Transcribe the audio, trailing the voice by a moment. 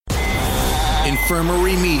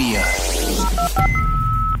Infirmary Media.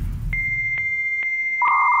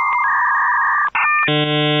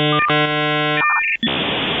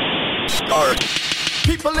 Start.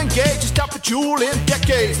 People engage, it's time for dueling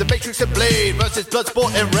decades. The Matrix and Blade versus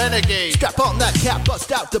Bloodsport and Renegade. Strap on that cap,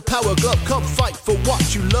 bust out the power glove. Come fight for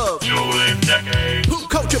what you love. Dueling decades. Poop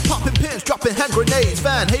culture, popping pins, dropping hand grenades.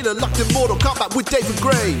 Van Halen locked in Mortal Kombat with David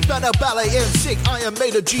Gray. Banner Ballet and Sick, Iron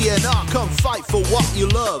Maiden, GNR. Come fight for what you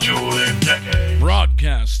love. Dueling decades.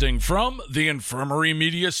 Broadcasting from the Infirmary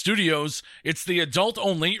Media Studios, it's the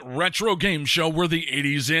adult-only retro game show where the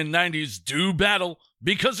 80s and 90s do battle.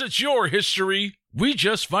 Because it's your history, we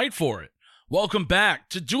just fight for it. Welcome back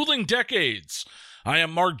to Dueling Decades. I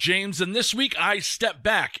am Mark James, and this week I step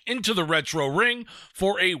back into the retro ring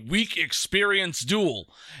for a week experience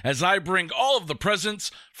duel as I bring all of the presents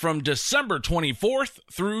from December 24th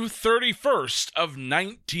through 31st of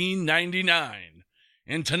 1999.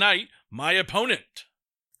 And tonight, my opponent.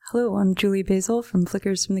 Hello, I'm Julie Basil from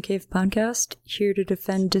Flickers from the Cave podcast, here to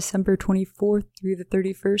defend December 24th through the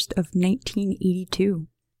 31st of 1982.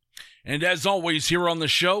 And as always here on the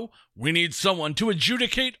show, we need someone to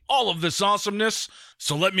adjudicate all of this awesomeness,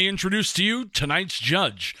 so let me introduce to you tonight's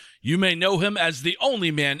judge. You may know him as the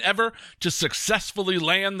only man ever to successfully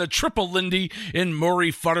land the triple Lindy in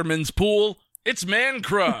Murray Futterman's pool. It's Man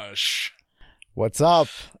Crush. What's up?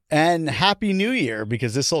 And Happy New Year,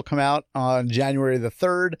 because this will come out on January the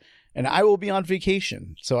 3rd, and I will be on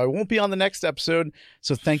vacation, so I won't be on the next episode.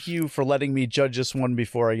 So thank you for letting me judge this one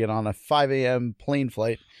before I get on a 5 a.m. plane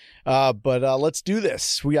flight. But let's do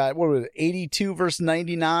this. We got, what was it, 82 versus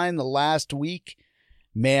 99 the last week.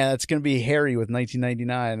 Man, it's going to be hairy with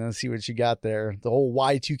 1999. Let's see what you got there. The whole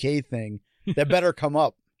Y2K thing. That better come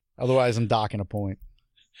up. Otherwise, I'm docking a point.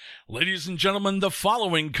 Ladies and gentlemen, the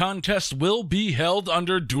following contest will be held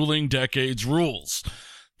under Dueling Decades rules.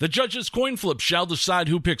 The judges' coin flip shall decide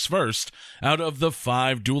who picks first out of the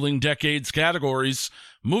 5 Dueling Decades categories: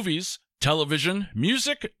 movies, television,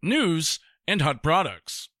 music, news, and hot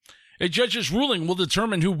products. A judge's ruling will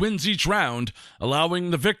determine who wins each round, allowing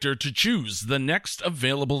the victor to choose the next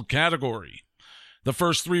available category. The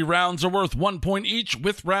first 3 rounds are worth 1 point each,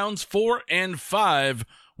 with rounds 4 and 5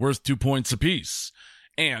 worth 2 points apiece.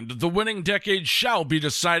 And the winning decade shall be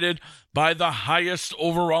decided by the highest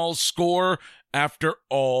overall score after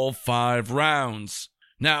all 5 rounds.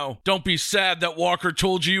 Now, don't be sad that Walker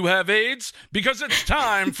told you have AIDS, because it's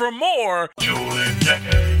time for more Dueling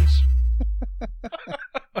decades.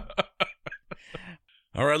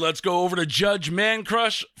 All right, let's go over to Judge Man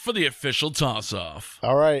Crush for the official toss-off.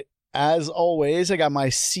 All right. As always, I got my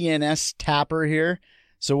CNS tapper here.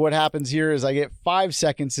 So what happens here is I get 5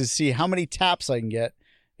 seconds to see how many taps I can get.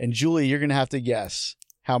 And Julie, you're going to have to guess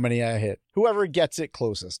how many I hit. Whoever gets it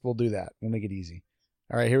closest, we'll do that. We'll make it easy.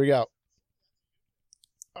 All right, here we go.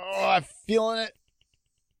 Oh, I'm feeling it.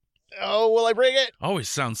 Oh, will I break it? Always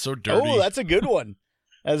sounds so dirty. Oh, that's a good one.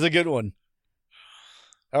 That's a good one.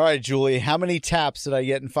 All right, Julie, how many taps did I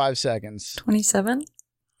get in 5 seconds? 27?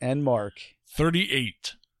 And Mark?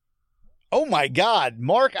 38. Oh, my God.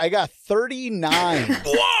 Mark, I got 39.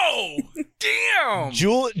 Whoa! Damn!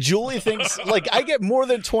 Julie thinks, like, I get more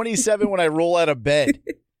than 27 when I roll out of bed.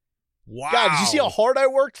 Wow. God, did you see how hard I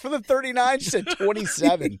worked for the 39? She said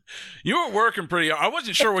 27. You were working pretty hard. I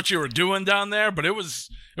wasn't sure what you were doing down there, but it was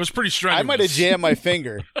pretty strenuous. I might have jammed my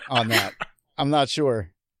finger on that. I'm not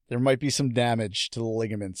sure. There might be some damage to the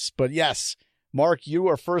ligaments. But yes, Mark, you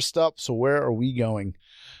are first up, so where are we going?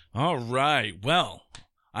 All right. Well,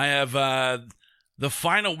 I have the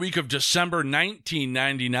final week of December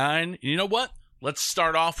 1999. You know what? Let's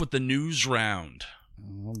start off with the news round.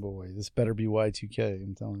 Oh, boy. This better be Y2K,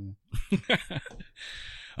 I'm telling you.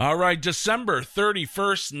 All right. December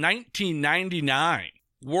 31st, 1999.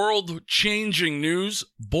 World-changing news.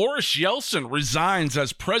 Boris Yeltsin resigns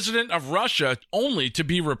as president of Russia, only to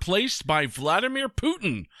be replaced by Vladimir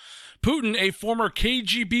Putin. Putin, a former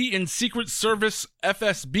KGB and Secret Service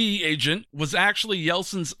FSB agent, was actually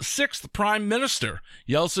Yeltsin's 6th prime minister.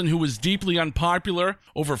 Yeltsin, who was deeply unpopular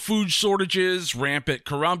over food shortages, rampant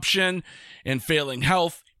corruption, and failing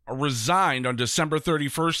health, resigned on December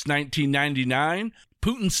 31st, 1999.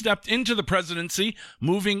 Putin stepped into the presidency,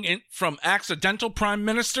 moving in from accidental prime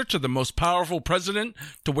minister to the most powerful president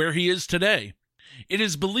to where he is today. It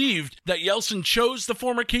is believed that Yeltsin chose the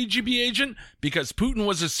former KGB agent because Putin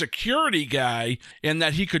was a security guy and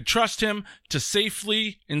that he could trust him to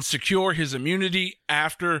safely and secure his immunity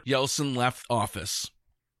after Yeltsin left office.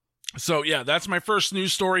 So yeah, that's my first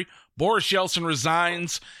news story. Boris Yeltsin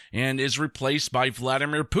resigns and is replaced by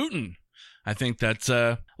Vladimir Putin. I think that's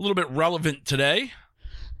a little bit relevant today.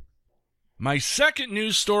 My second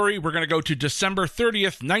news story, we're going to go to December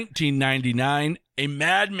 30th, 1999. A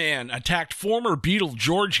madman attacked former Beatle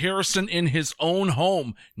George Harrison in his own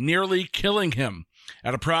home, nearly killing him.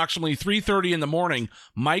 At approximately 3:30 in the morning,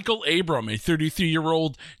 Michael Abram, a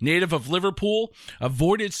 33-year-old native of Liverpool,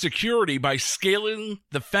 avoided security by scaling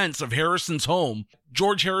the fence of Harrison's home.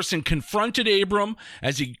 George Harrison confronted Abram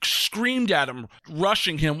as he screamed at him,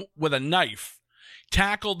 rushing him with a knife.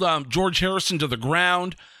 Tackled George Harrison to the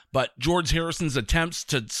ground, but George Harrison's attempts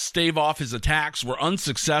to stave off his attacks were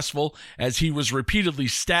unsuccessful as he was repeatedly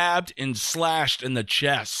stabbed and slashed in the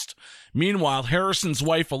chest. Meanwhile, Harrison's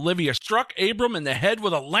wife, Olivia, struck Abram in the head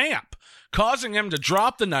with a lamp, causing him to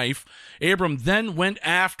drop the knife. Abram then went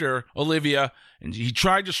after Olivia, and he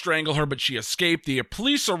tried to strangle her, but she escaped. The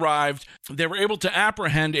police arrived. They were able to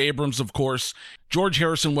apprehend Abrams, of course. George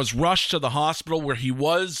Harrison was rushed to the hospital where he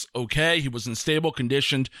was okay. He was in stable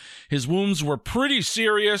condition. His wounds were pretty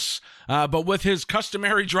serious, but with his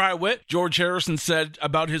customary dry wit, George Harrison said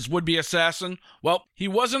about his would-be assassin, well, he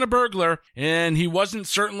wasn't a burglar, and he wasn't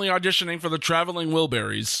certainly auditioning for the Traveling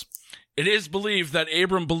Wilburys. It is believed that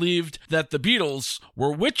Abram believed that the Beatles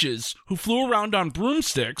were witches who flew around on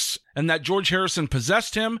broomsticks and that George Harrison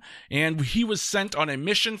possessed him, and he was sent on a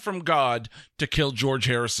mission from God to kill George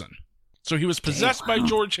Harrison. So he was possessed by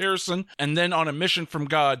George Harrison and then on a mission from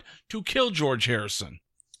God to kill George Harrison.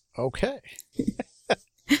 Okay.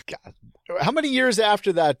 God. How many years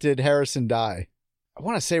after that did Harrison die? I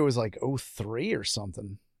want to say it was like 2003 or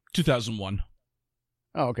something. 2001.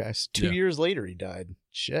 Oh, okay. So 2 years later he died.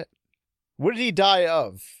 Shit. What did he die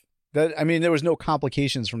of? There was no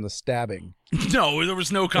complications from the stabbing. No, there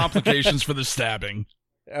was no complications for the stabbing.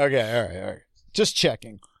 Okay, all right. Just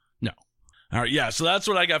checking. No. All right, yeah, so that's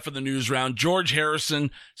what I got for the news round. George Harrison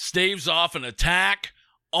staves off an attack,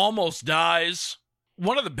 almost dies.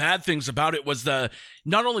 One of the bad things about it was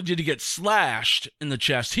not only did he get slashed in the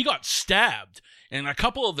chest, he got stabbed. And a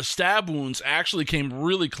couple of the stab wounds actually came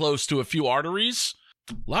really close to a few arteries.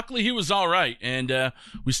 Luckily, he was all right, and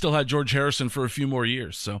we still had George Harrison for a few more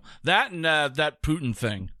years. So that and that Putin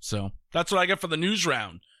thing. So that's what I got for the news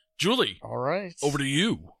round. Julie, all right, over to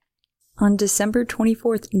you. On December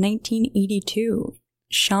 24th, 1982,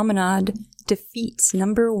 Chaminade defeats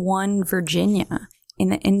number 1 Virginia in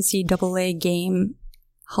the NCAA game.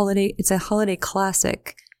 It's a holiday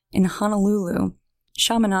classic in Honolulu.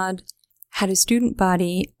 Chaminade had a student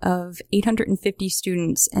body of 850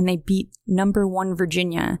 students, and they beat number 1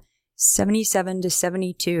 Virginia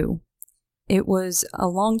 77-72. It was a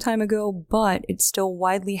long time ago, but it's still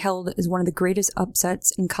widely held as one of the greatest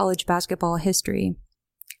upsets in college basketball history.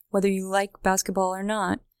 Whether you like basketball or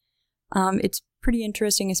not, it's pretty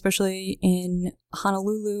interesting, especially in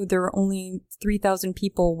Honolulu. There were only 3,000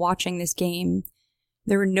 people watching this game.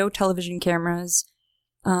 There were no television cameras.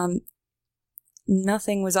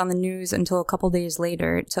 Nothing was on the news until a couple days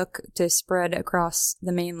later. It took to spread across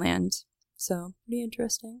the mainland. So, pretty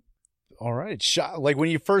interesting. All right. Like when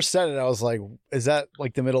you first said it, I was like, is that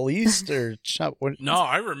like the Middle East or what? No,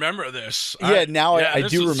 I remember this. I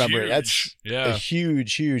do remember huge. it. That's a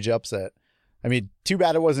huge upset. I mean, too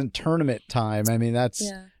bad it wasn't tournament time. I mean,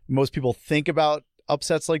 most people think about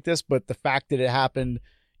upsets like this, but the fact that it happened,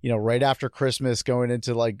 right after Christmas going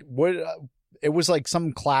into like what it was like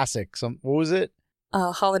some classic, what was it?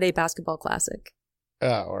 Holiday basketball classic. Oh,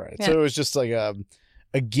 all right. Yeah. So it was just like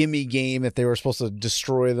a gimme game that they were supposed to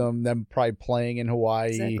destroy them probably playing in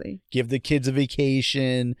Hawaii, Exactly. Give the kids a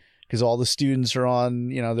vacation because all the students are on,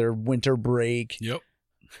 their winter break. Yep.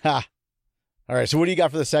 Ha. All right. So what do you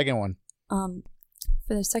got for the second one?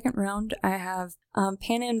 For the second round, I have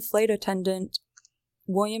Pan Am flight attendant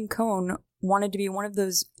William Cohn wanted to be one of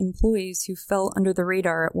those employees who fell under the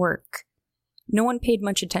radar at work. No one paid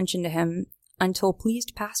much attention to him until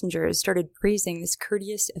pleased passengers started praising this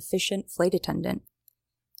courteous, efficient flight attendant.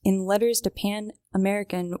 In letters to Pan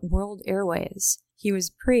American World Airways, he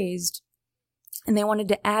was praised, and they wanted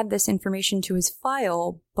to add this information to his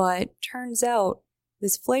file, but turns out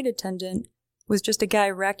this flight attendant was just a guy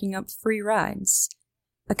racking up free rides.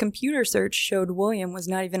 A computer search showed William was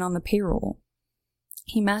not even on the payroll.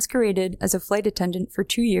 He masqueraded as a flight attendant for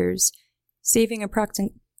 2 years, saving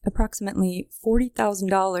approximately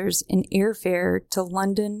 $40,000 in airfare to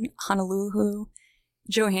London, Honolulu,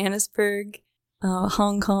 Johannesburg,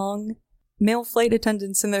 Hong Kong. Male flight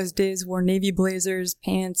attendants in those days wore navy blazers,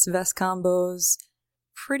 pants, vest combos.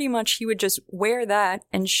 Pretty much he would just wear that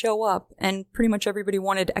and show up, and pretty much everybody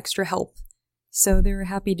wanted extra help. So they were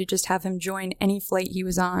happy to just have him join any flight he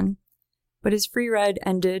was on. But his free ride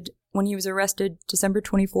ended when he was arrested December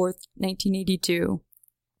 24th, 1982.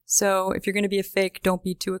 So if you're going to be a fake, don't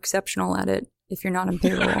be too exceptional at it. if you're not on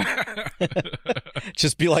payroll.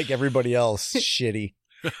 Just be like everybody else, shitty.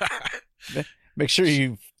 Make sure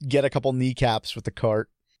you get a couple kneecaps with the cart.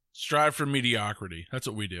 Strive for mediocrity. That's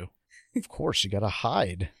what we do. Of course, you got to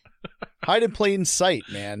hide. Hide in plain sight,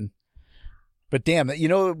 man. But damn, you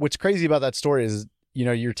know, what's crazy about that story is, you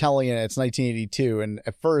know, you're telling it, it's 1982. And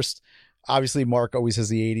at first, obviously, Mark always has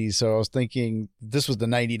the 80s. So I was thinking this was the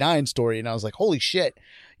 99 story. And I was like, holy shit,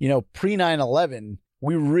 you know, pre 9/11,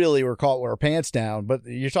 we really were caught with our pants down. But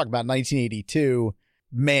you're talking about 1982.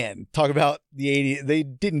 Man, talk about the 80s. They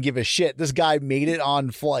didn't give a shit. This guy made it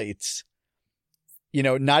on flights, you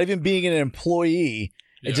know, not even being an employee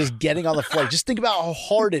and just getting on the flight. Just think about how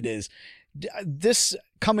hard it is. This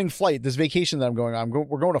coming flight, this vacation that I'm going on,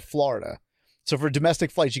 we're going to Florida. So for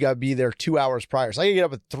domestic flights, you got to be there 2 hours prior. So I get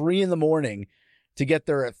up at 3 a.m. to get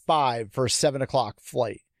there at 5 for a 7 o'clock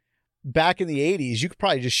flight. Back in the 80s, you could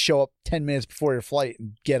probably just show up 10 minutes before your flight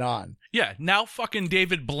and get on. Yeah, now fucking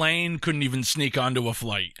David Blaine couldn't even sneak onto a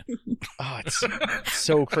flight. Oh, it's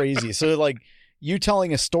so crazy. So, like, you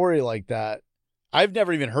telling a story like that, I've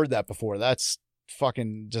never even heard that before. That's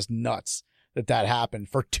fucking just nuts that happened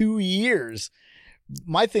for 2 years.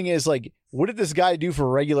 My thing is, like, what did this guy do for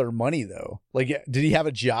regular money, though? Like, did he have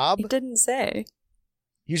a job? It didn't say.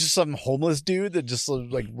 He was just some homeless dude that just,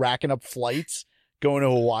 like, racking up flights, going to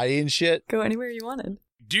Hawaii and shit. Go anywhere you wanted.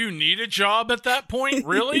 Do you need a job at that point?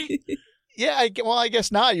 Really? Yeah, I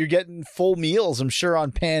guess not. You're getting full meals, I'm sure,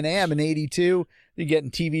 on Pan Am in 82. You're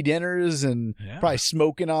getting TV dinners and probably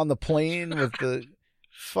smoking on the plane with the...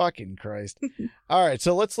 Fucking Christ. All right,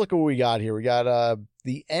 so let's look at what we got here. We got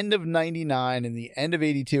the end of 99 and the end of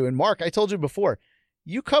 82. And Mark, I told you before,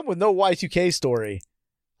 you come with no Y2K story.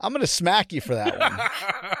 I'm going to smack you for that one.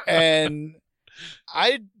 And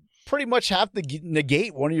I pretty much have to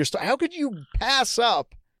negate one of your stories. How could you pass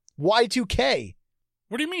up Y2K?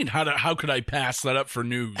 What do you mean? How could I pass that up for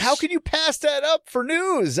news? How could you pass that up for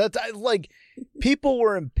news? That's like, people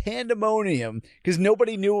were in pandemonium because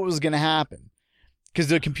nobody knew what was going to happen. Because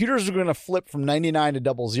the computers were going to flip from 99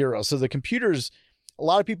 to 00. So the computers, a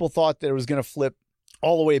lot of people thought that it was going to flip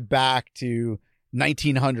all the way back to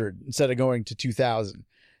 1900 instead of going to 2000.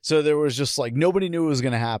 So there was just like, nobody knew what was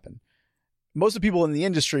going to happen. Most of the people in the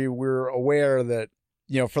industry were aware that,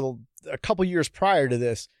 you know, for a couple years prior to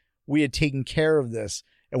this, we had taken care of this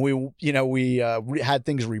and we had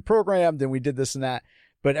things reprogrammed and we did this and that.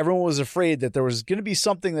 But everyone was afraid that there was going to be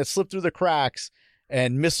something that slipped through the cracks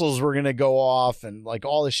and missiles were going to go off and like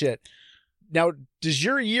all the shit. Now, does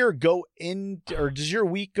your year go in, or does your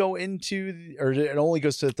week go into, or it only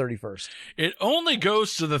goes to the 31st? It only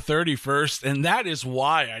goes to the 31st, and that is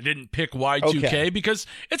why I didn't pick Y2K, because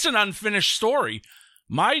it's an unfinished story.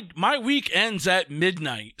 My week ends at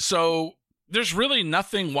midnight, so there's really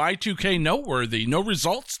nothing Y2K noteworthy, no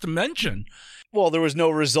results to mention. Well, there was no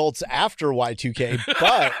results after Y2K,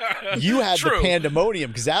 but you had the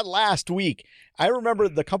pandemonium, because that last week, I remember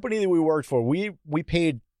the company that we worked for, we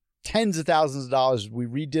paid tens of thousands of dollars. We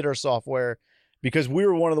redid our software because we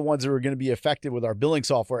were one of the ones that were going to be affected with our billing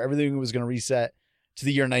software. Everything was going to reset to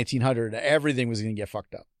the year 1900. Everything was going to get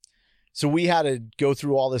fucked up. So we had to go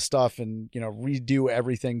through all this stuff and, you know, redo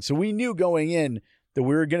everything. So we knew going in that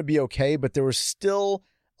we were going to be okay, but there was still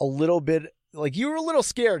a little bit, like, you were a little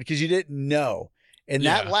scared because you didn't know. And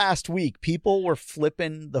that last week, people were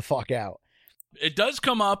flipping the fuck out. It does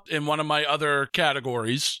come up in one of my other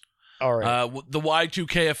categories. All right. The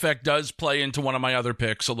Y2K effect does play into one of my other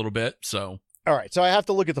picks a little bit. So, all right. So I have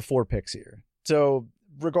to look at the 4 picks here. So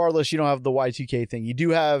regardless, you don't have the Y2K thing. You do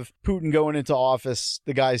have Putin going into office.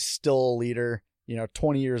 The guy's still a leader. You know,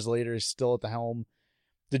 20 years later, he's still at the helm.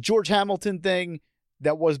 The George Hamilton thing,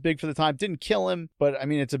 that was big for the time. Didn't kill him, but I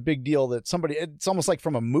mean, it's a big deal that it's almost like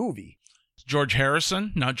from a movie. George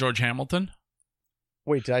Harrison, not George Hamilton.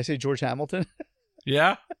 Wait, did I say George Hamilton?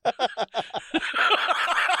 Yeah.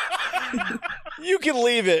 You can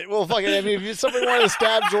leave it. Well, fucking, I mean, if somebody wanted to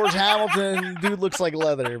stab George Hamilton, dude looks like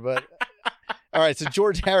leather, but all right. So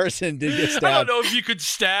George Harrison did get stabbed. I don't know if you could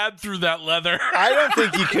stab through that leather. I don't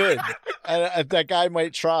think you could. That guy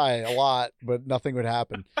might try a lot, but nothing would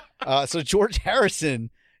happen. So George Harrison,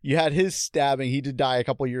 you had his stabbing. He did die a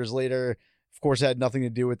couple years later. Of course, it had nothing to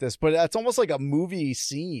do with this, but it's almost like a movie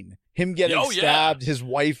scene. Him getting stabbed, his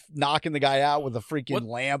wife knocking the guy out with a freaking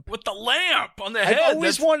lamp. With the lamp on the head. I've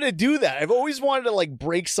always wanted to do that. I've always wanted to like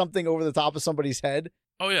break something over the top of somebody's head.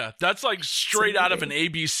 Oh, yeah. That's like straight out of an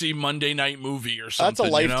ABC Monday night movie or something. That's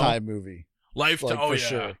a Lifetime movie. Lifetime, like,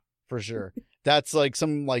 sure. For sure. That's like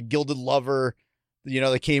some like gilded lover, you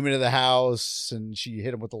know, that came into the house and she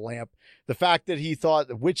hit him with a lamp. The fact that he thought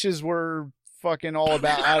the witches were fucking all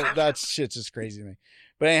about, that shit's just crazy to me.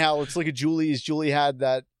 But anyhow, let's look at Julie's. Julie had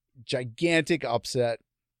that gigantic upset.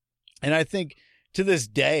 And I think to this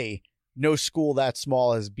day, no school that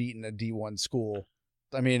small has beaten a D1 school.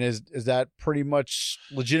 I mean, is that pretty much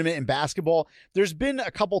legitimate in basketball? There's been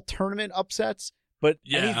a couple tournament upsets, but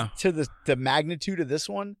to the magnitude of this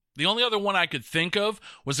one. The only other one I could think of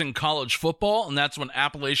was in college football, and that's when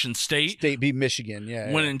Appalachian State beat Michigan.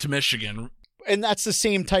 Went into Michigan. And that's the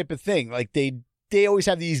same type of thing. Like they always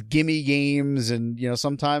have these gimme games, and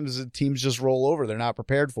sometimes the teams just roll over. They're not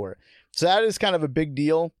prepared for it. So that is kind of a big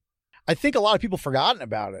deal. I think a lot of people forgotten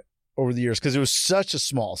about it over the years because it was such a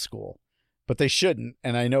small school, but they shouldn't.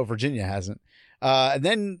 And I know Virginia hasn't. And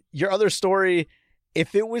then your other story,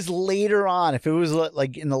 if it was later on, if it was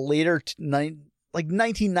like in the later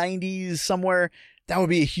 1990s somewhere, that would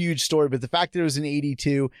be a huge story. But the fact that it was in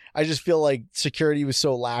 82, I just feel like security was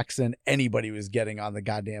so lax and anybody was getting on the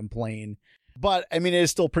goddamn plane. But I mean, it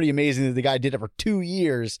is still pretty amazing that the guy did it for 2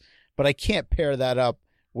 years, but I can't pair that up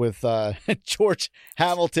with George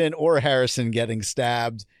Hamilton or Harrison getting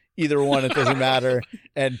stabbed. Either one, it doesn't matter.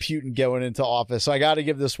 And Putin going into office. So I got to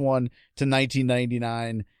give this one to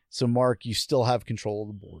 1999. So, Mark, you still have control of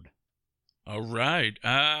the board. All right.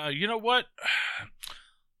 You know what?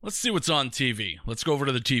 Let's see what's on TV. Let's go over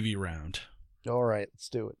to the TV round. All right, let's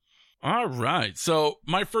do it. All right. So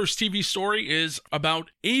my first TV story is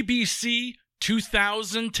about ABC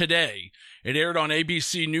 2000 Today. It aired on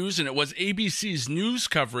ABC News, and it was ABC's news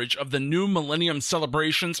coverage of the new Millennium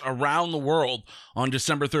celebrations around the world on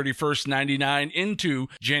December 31st, 99 into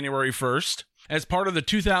January 1st. As part of the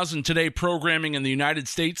 2000 Today programming in the United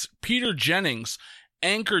States, Peter Jennings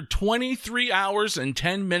anchored 23 hours and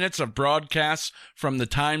 10 minutes of broadcasts from the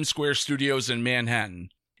Times Square studios in Manhattan.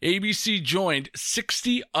 ABC joined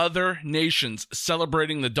 60 other nations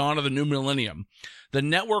celebrating the dawn of the new millennium. The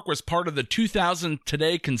network was part of the 2000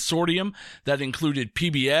 Today consortium that included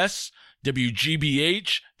PBS,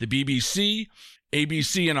 WGBH, the BBC,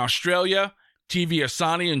 ABC in Australia, TV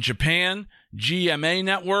Asani in Japan, GMA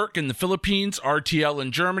Network in the Philippines, RTL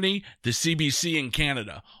in Germany, the CBC in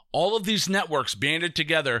Canada. All of these networks banded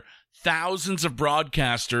together thousands of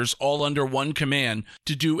broadcasters all under one command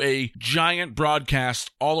to do a giant broadcast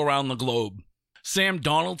all around the globe. Sam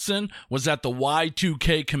Donaldson was at the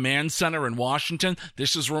Y2K Command Center in Washington.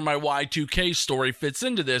 This is where my Y2K story fits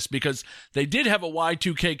into this, because they did have a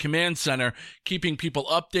Y2K Command Center keeping people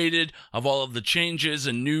updated of all of the changes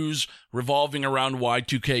and news revolving around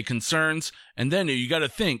Y2K concerns. And then you got to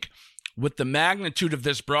think, with the magnitude of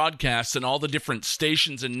this broadcast and all the different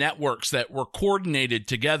stations and networks that were coordinated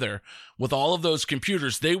together with all of those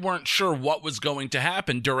computers, they weren't sure what was going to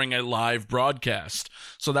happen during a live broadcast.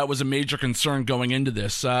 So that was a major concern going into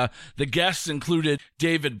this. The guests included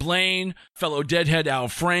David Blaine, fellow Deadhead Al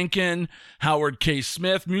Franken, Howard K.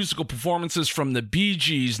 Smith, musical performances from the Bee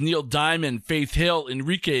Gees, Neil Diamond, Faith Hill,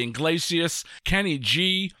 Enrique Iglesias, Kenny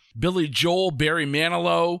G, Billy Joel, Barry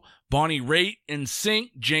Manilow, Bonnie Raitt,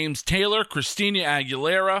 NSYNC, James Taylor, Christina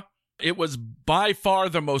Aguilera. It was by far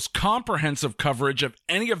the most comprehensive coverage of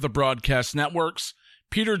any of the broadcast networks.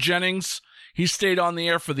 Peter Jennings, he stayed on the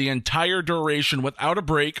air for the entire duration without a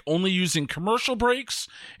break, only using commercial breaks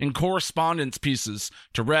and correspondence pieces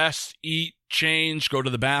to rest, eat, change, go to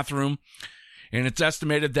the bathroom. And it's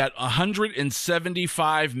estimated that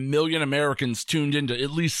 175 million Americans tuned into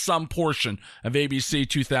at least some portion of ABC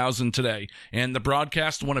 2000 Today. And the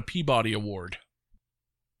broadcast won a Peabody Award.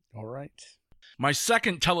 All right. My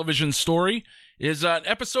second television story is an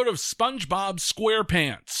episode of SpongeBob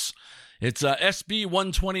SquarePants. It's SB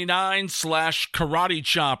 129 / Karate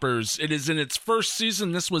Choppers. It is in its first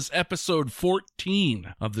season. This was episode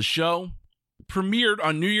 14 of the show. Premiered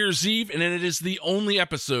on New Year's Eve, and it is the only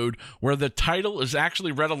episode where the title is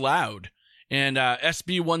actually read aloud. And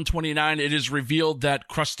SB 129, it is revealed that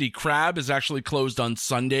Krusty Krab is actually closed on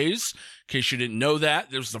Sundays. In case you didn't know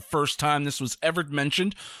that, this was the first time this was ever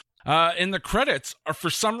mentioned. And the credits are, for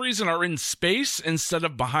some reason, are in space instead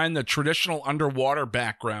of behind the traditional underwater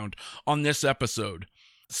background on this episode.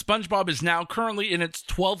 SpongeBob is now currently in its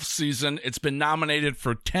 12th season. It's been nominated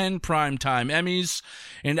for 10 Primetime Emmys.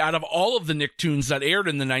 And out of all of the Nicktoons that aired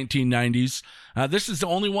in the 1990s, this is the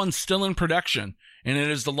only one still in production. And it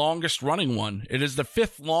is the longest running one. It is the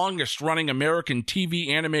 5th longest running American TV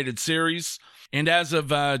animated series. And as of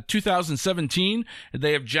 2017,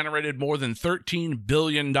 they have generated more than $13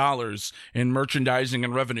 billion in merchandising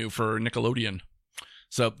and revenue for Nickelodeon.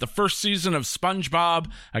 So the first season of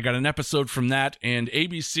SpongeBob, I got an episode from that, and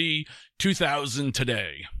ABC 2000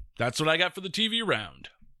 Today. That's what I got for the TV round.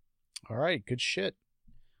 All right, good shit.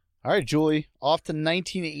 All right, Julie, off to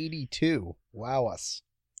 1982. Wow us.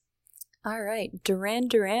 All right. Duran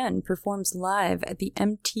Duran performs live at the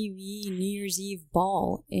MTV New Year's Eve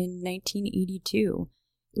Ball in 1982.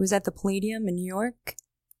 It was at the Palladium in New York,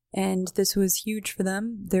 and this was huge for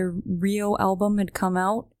them. Their Rio album had come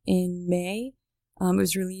out in May. It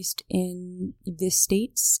was released in the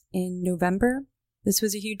States in November. This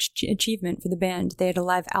was a huge achievement for the band. They had a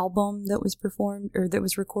live album that was performed, or that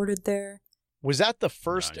was recorded there. Was that the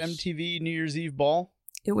first Nice. MTV New Year's Eve ball?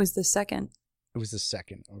 It was the second. It was the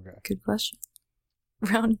second. Okay. Good question.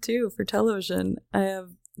 Round 2 for television. I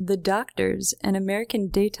have The Doctors, an American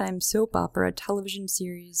daytime soap opera television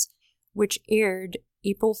series, which aired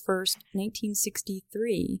April 1st,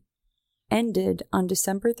 1963, ended on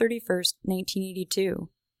December 31st, 1982.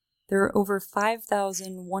 There are over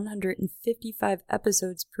 5,155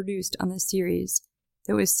 episodes produced on the series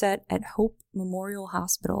that was set at Hope Memorial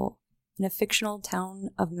Hospital in a fictional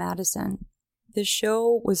town of Madison. This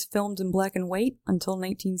show was filmed in black and white until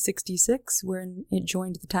 1966, when it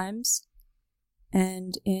joined the Times.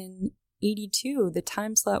 And in 82, the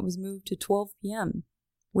time slot was moved to 12 p.m.,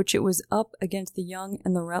 which it was up against The Young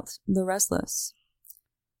and the Restless.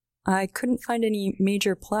 I couldn't find any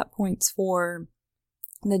major plot points for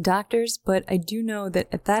The Doctors, but I do know that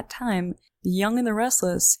at that time, The Young and the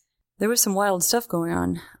Restless, there was some wild stuff going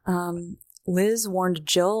on. Liz warned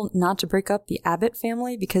Jill not to break up the Abbott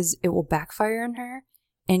family because it will backfire on her,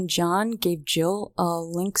 and John gave Jill a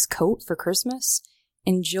lynx coat for Christmas,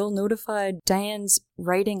 and Jill notified Diane's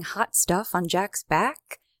writing hot stuff on Jack's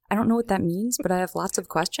back. I don't know what that means, but I have lots of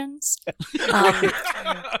questions.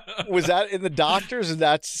 Was that in The Doctors, or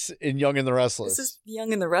that's in Young and the Restless? This is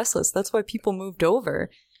Young and the Restless. That's why people moved over.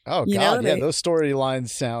 Oh, You God, know, yeah, they- those storylines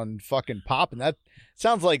sound fucking popping. That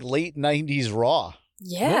sounds like late 90s Raw.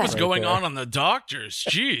 Yeah. What was Right going there. on the Doctors?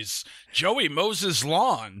 Jeez. Joey mows his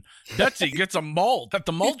lawn. Betsy gets a malt at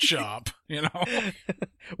the malt shop, you know?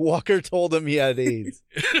 Walker told him he had AIDS.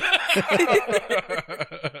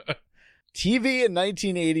 TV in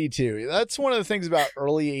 1982. That's one of the things about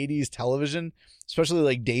early 80s television, especially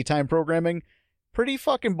like daytime programming. Pretty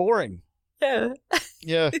fucking boring. Yeah.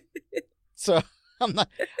 Yeah. So I'm not,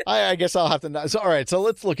 I guess I'll have to not. So, all right. So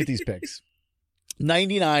let's look at these picks.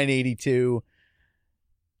 99, 82.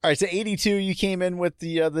 All right. So 82, you came in with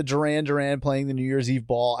the Duran Duran playing the New Year's Eve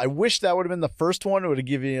ball. I wish that would have been the first one. It would have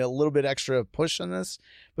given you a little bit extra push on this.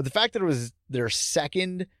 But the fact that it was their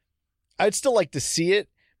second, I'd still like to see it,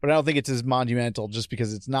 but I don't think it's as monumental just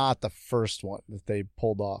because it's not the first one that they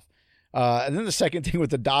pulled off. And then the second thing with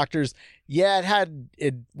The Doctors, yeah,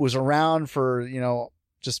 it was around for,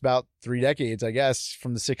 just about 3 decades, I guess,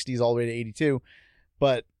 from the 60s all the way to 82.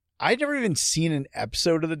 But I'd never even seen an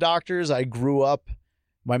episode of The Doctors. I grew up,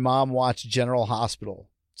 my mom watched General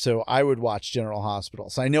Hospital, so I would watch General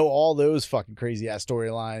Hospital. So I know all those fucking crazy ass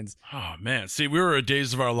storylines. Oh, man. See, we were a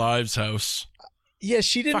Days of Our Lives house. Yeah,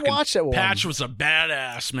 she didn't Fucking watch that one. Patch was a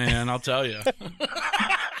badass, man, I'll tell you.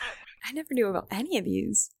 I never knew about any of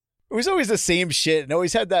these. It was always the same shit and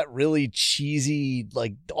always had that really cheesy,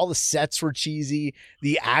 like all the sets were cheesy.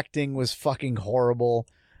 The acting was fucking horrible.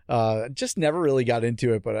 Just never really got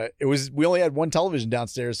into it, but we only had one television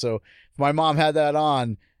downstairs. So if my mom had that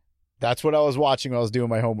on, that's what I was watching when I was doing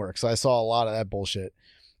my homework. So I saw a lot of that bullshit.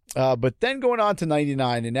 But then going on to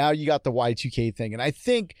 99, and now you got the Y2K thing. And I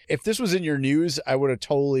think if this was in your news, I would have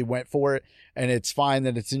totally went for it. And it's fine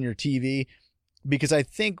that it's in your TV, because I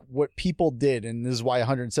think what people did, and this is why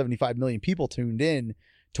 175 million people tuned in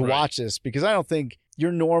to Right. watch this, because I don't think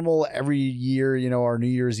your normal every year, our New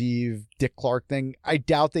Year's Eve Dick Clark thing, I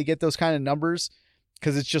doubt they get those kind of numbers,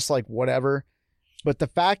 because it's just like whatever. But the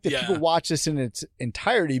fact that Yeah. people watch this in its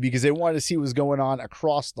entirety because they wanted to see what was going on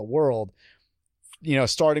across the world,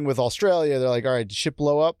 starting with Australia, they're like, all right, did ship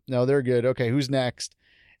blow up? No, they're good. Okay, who's next?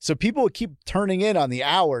 So people would keep turning in on the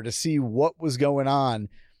hour to see what was going on.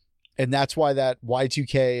 And that's why that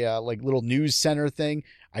Y2K, like little news center thing,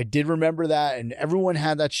 I did remember that. And everyone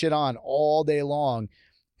had that shit on all day long.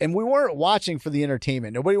 And we weren't watching for the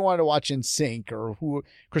entertainment. Nobody wanted to watch NSYNC or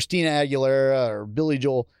Christina Aguilera or Billy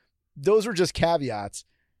Joel. Those were just caveats.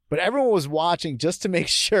 But everyone was watching just to make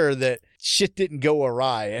sure that shit didn't go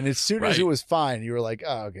awry. And as soon as Right. it was fine, you were like,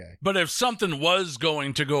 oh, okay. But if something was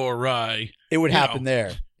going to go awry, It would You happen know,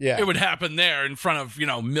 there. Yeah. it would happen there in front of,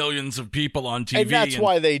 millions of people on TV. And that's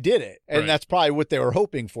why they did it. And Right. that's probably what they were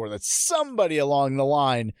hoping for, that somebody along the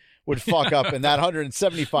line would fuck up and that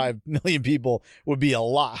 175 million people would be a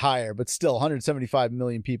lot higher. But still, 175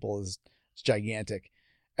 million people is gigantic.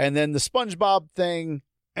 And then the SpongeBob thing,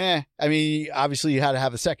 I mean, obviously you had to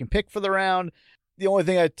have a second pick for the round. The only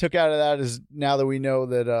thing I took out of that is now that we know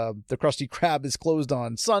that the Krusty Krab is closed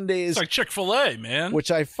on Sundays, It's like Chick-fil-A, man.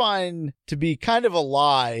 which I find to be kind of a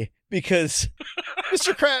lie, because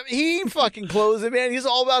Mr. Krabs, he ain't fucking closing, man. He's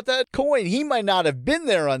all about that coin. He might not have been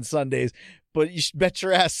there on Sundays, but you should bet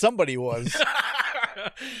your ass somebody was.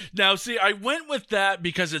 Now, see, I went with that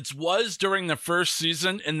because it was during the first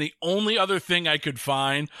season, and the only other thing I could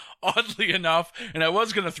find, oddly enough, and I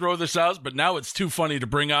was going to throw this out, but now it's too funny to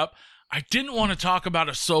bring up, I didn't want to talk about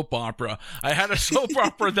a soap opera. I had a soap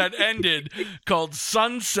opera that ended called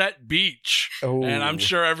Sunset Beach. Oh. And I'm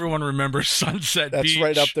sure everyone remembers Sunset Beach. That's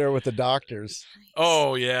right up there with the Doctors.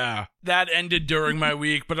 Oh, yeah. That ended during my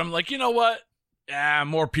week, but I'm like, you know what?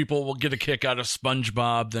 More people will get a kick out of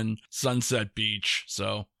SpongeBob than Sunset Beach,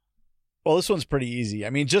 so. Well, this one's pretty easy. I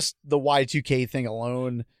mean, just the Y2K thing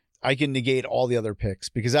alone, I can negate all the other picks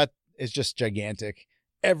because that is just gigantic.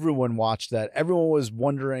 Everyone watched that. Everyone was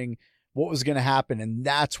wondering what was going to happen, and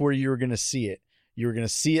that's where you were going to see it. You were going to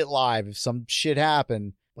see it live. If some shit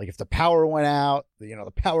happened, like if the power went out, the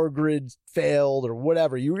power grid failed or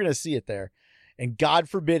whatever, you were going to see it there. And God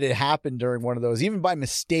forbid it happened during one of those, even by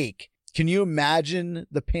mistake. Can you imagine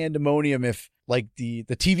the pandemonium if like the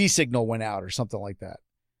TV signal went out or something like that?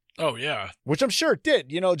 Oh, yeah. Which I'm sure it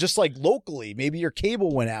did, just like locally, maybe your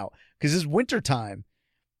cable went out because it's wintertime.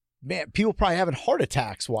 Man, people probably having heart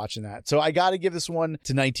attacks watching that. So I got to give this one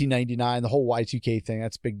to 1999, the whole Y2K thing.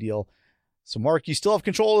 That's a big deal. So, Mark, you still have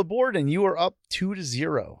control of the board, and you are up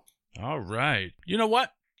 2-0. All right. You know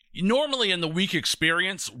what? Normally in the week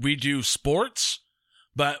experience, we do sports,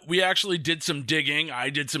 but we actually did some digging.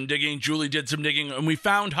 I did some digging. Julie did some digging, and we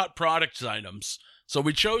found Hut Products items. So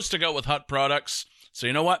we chose to go with Hut Products. So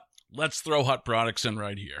you know what? Let's throw Hut Products in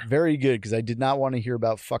right here. Very good, because I did not want to hear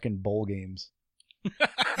about fucking bowl games.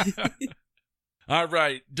 All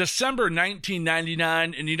right, December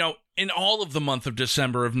 1999, and in all of the month of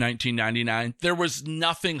December of 1999, there was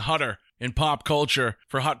nothing hotter in pop culture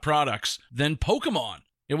for Hut Products than Pokemon.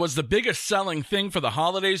 It was the biggest selling thing for the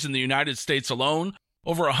holidays in the United States alone.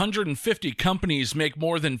 Over 150 companies make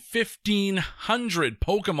more than 1,500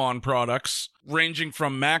 Pokemon products, ranging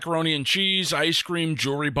from macaroni and cheese, ice cream,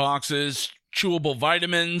 jewelry boxes, chewable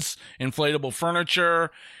vitamins, inflatable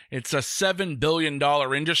furniture. It's a $7 billion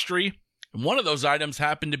industry. And one of those items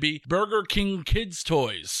happened to be Burger King Kids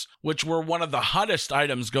Toys, which were one of the hottest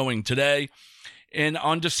items going today. And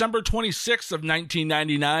on December 26th of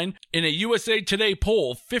 1999, in a USA Today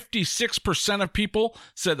poll, 56% of people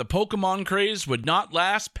said the Pokemon craze would not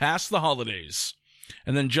last past the holidays.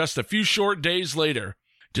 And then just a few short days later,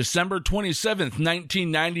 December 27th,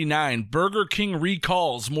 1999, Burger King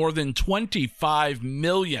recalls more than 25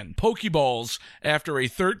 million Pokeballs after a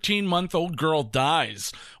 13-month-old girl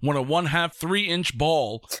dies when a 1/2 3-inch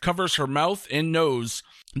ball covers her mouth and nose.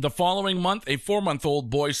 The following month, a 4-month-old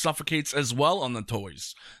boy suffocates as well on the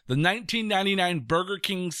toys. The 1999 Burger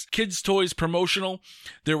King's Kids Toys promotional,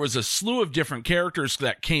 there was a slew of different characters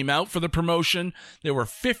that came out for the promotion. There were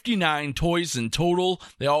 59 toys in total.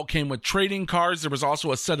 They all came with trading cards. There was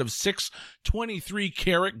also a set of 6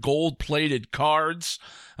 23-karat gold-plated cards.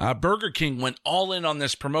 Burger King went all in on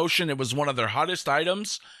this promotion. It was one of their hottest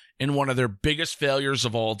items and one of their biggest failures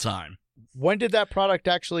of all time. When did that product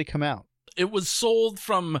actually come out? It was sold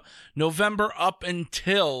from November up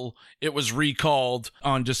until it was recalled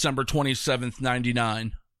on December 27th,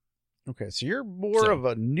 99. Okay, so you're more of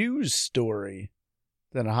a news story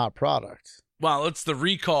than a hot product. Well, it's the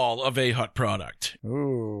recall of a hot product.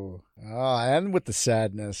 Ooh. And with the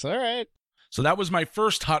sadness. All right. So that was my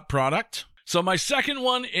first hot product. So my second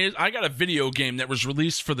one is I got a video game that was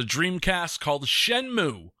released for the Dreamcast called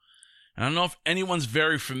Shenmue. I don't know if anyone's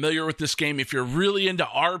very familiar with this game. If you're really into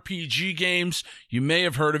RPG games, you may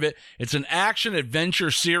have heard of it. It's an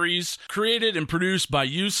action-adventure series created and produced by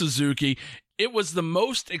Yu Suzuki. It was the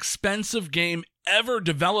most expensive game ever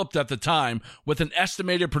developed at the time, with an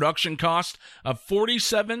estimated production cost of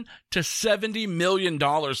 $47 to $70 million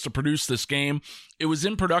to produce this game. It was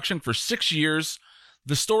in production for 6 years.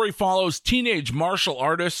 The story follows teenage martial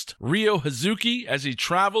artist Ryo Hazuki as he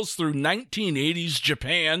travels through 1980s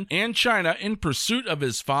Japan and China in pursuit of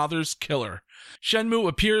his father's killer. Shenmue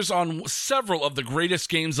appears on several of the greatest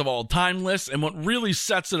games of all time lists, and what really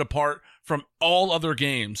sets it apart from all other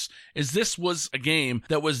games is this was a game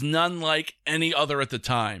that was none like any other at the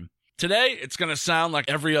time. Today, it's going to sound like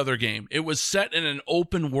every other game. It was set in an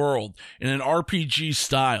open world, in an RPG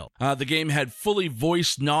style. The game had fully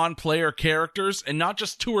voiced non-player characters, and not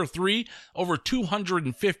just 2 or 3, over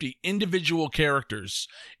 250 individual characters.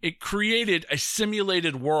 It created a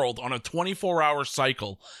simulated world on a 24-hour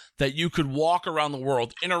cycle that you could walk around the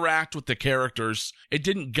world, interact with the characters. It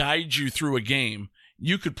didn't guide you through a game.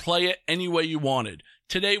 You could play it any way you wanted.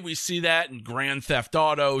 Today, we see that in Grand Theft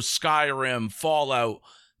Auto, Skyrim, Fallout.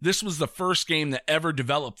 This was the first game that ever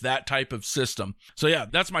developed that type of system. So yeah,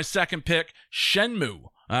 that's my second pick. Shenmue,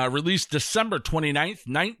 released December 29th,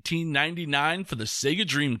 1999 for the Sega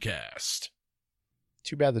Dreamcast.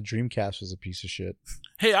 Too bad the Dreamcast was a piece of shit.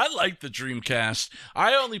 Hey, I liked the Dreamcast.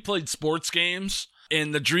 I only played sports games,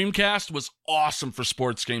 and the Dreamcast was awesome for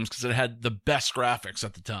sports games because it had the best graphics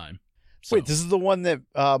at the time. So, Wait, this is the one that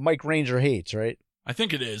Mike Ranger hates, right? I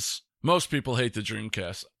think it is. Most people hate the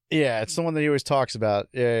Dreamcast. Yeah, it's the one that he always talks about.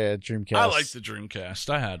 Yeah, Dreamcast. I like the Dreamcast.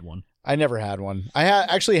 I had one. I never had one. I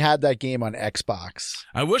actually had that game on Xbox.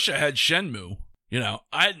 I wish I had Shenmue. You know,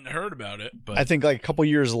 I hadn't heard about it, but I think like a couple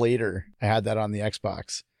years later, I had that on the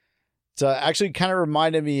Xbox. It's actually kind of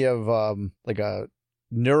reminded me of like a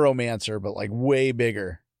Neuromancer, but like way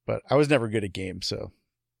bigger. But I was never good at games, so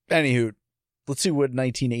anywho, let's see what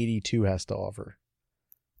 1982 has to offer.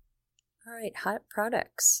 All right, hot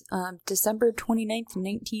products. December 29th,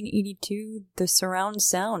 1982, the surround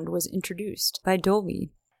sound was introduced by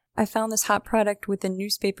Dolby. I found this hot product within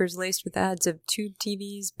newspapers laced with ads of tube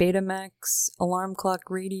TVs, Betamax, alarm clock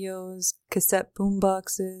radios, cassette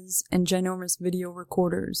boomboxes, and ginormous video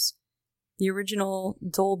recorders. The original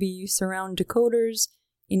Dolby surround decoders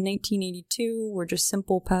in 1982 were just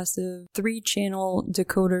simple passive 3-channel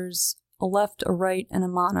decoders, a left, a right, and a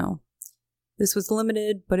mono. This was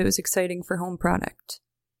limited, but it was exciting for home product.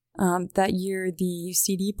 That year, the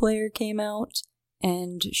CD player came out,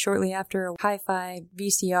 and shortly after, a hi-fi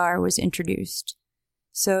VCR was introduced.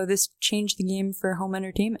 So this changed the game for home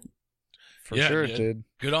entertainment. For sure it did.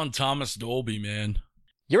 Good on Thomas Dolby, man.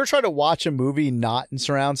 You ever try to watch a movie not in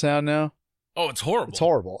surround sound now? Oh, it's horrible. It's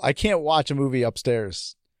horrible. I can't watch a movie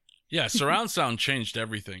upstairs. Yeah, surround sound changed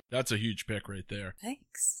everything. That's a huge pick right there.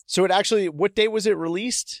 Thanks. So it actually, what day was it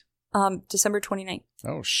released? December 29th.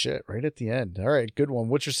 Oh shit, right at the end. All right, good one.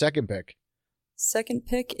 What's your second pick? Second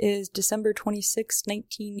pick is December 26,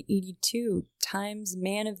 1982. Time's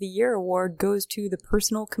Man of the Year award goes to the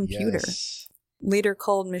personal computer. Yes. Later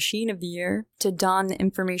called Machine of the Year. To dawn the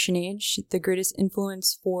information age, the greatest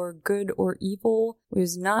influence for good or evil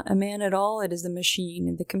was not a man at all, it is the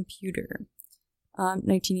machine, the computer.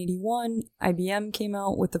 1981, IBM came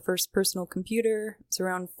out with the first personal computer. It's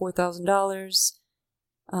around $4,000,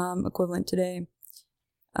 equivalent today.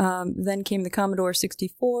 Then came the Commodore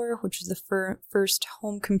 64, which was the first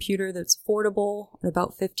home computer that's affordable at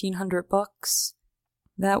about $1,500.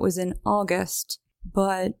 That was in August,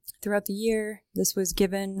 but throughout the year, this was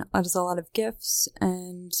given as a lot of gifts,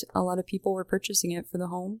 and a lot of people were purchasing it for the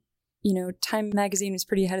home. You know, Time magazine was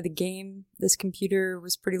pretty ahead of the game. This computer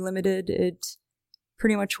was pretty limited. It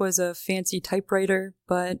pretty much was a fancy typewriter,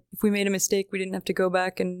 but if we made a mistake, we didn't have to go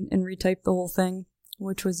back and retype the whole thing,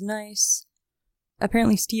 which was nice.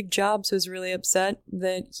 Apparently Steve Jobs was really upset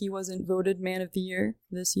that he wasn't voted Man of the Year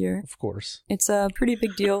this year. Of course. It's a pretty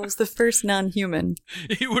big deal. It's the first non-human.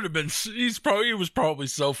 He would have been, he was probably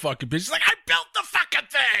so fucking pissed. He's like, I built the fucking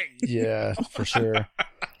thing! Yeah, for sure.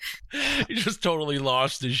 He just totally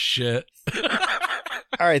lost his shit.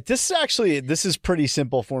 All right, this is pretty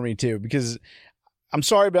simple for me too, because I'm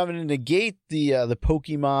sorry, but I'm going to negate the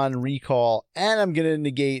Pokemon recall, and I'm going to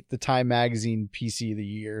negate the Time Magazine PC of the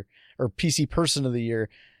Year, or PC Person of the Year,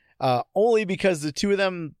 only because the two of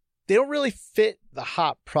them, they don't really fit the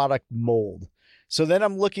hot product mold. So then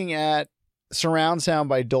I'm looking at surround sound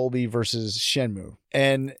by Dolby versus Shenmue,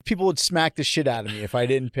 and people would smack the shit out of me if I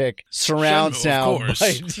didn't pick surround Shenmue, sound. of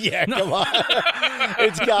course. Yeah, come on.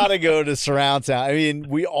 It's got to go to surround sound. I mean,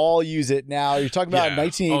 we all use it now. You're talking about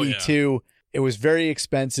 1982. It was very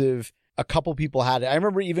expensive. A couple people had it. I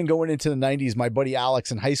remember even going into the 90s, my buddy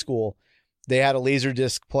Alex in high school, they had a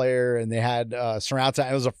Laserdisc player and they had surround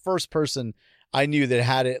sound. It was the first person I knew that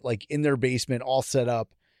had it like in their basement all set up.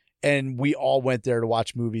 And we all went there to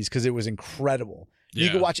watch movies because it was incredible. Yeah.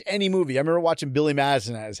 You could watch any movie. I remember watching Billy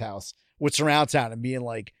Madison at his house with surround sound and being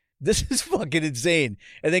like, this is fucking insane.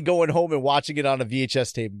 And then going home and watching it on a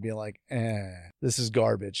VHS tape and being like, this is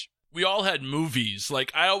garbage. We all had movies.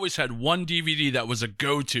 Like, I always had one DVD that was a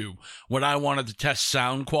go-to when I wanted to test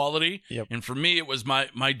sound quality. Yep. And for me, it was my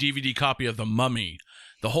DVD copy of The Mummy.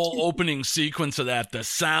 The whole opening sequence of that, the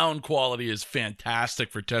sound quality is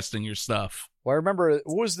fantastic for testing your stuff. Well, I remember,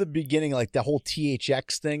 what was the beginning, like the whole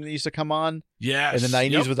THX thing that used to come on? Yes. In the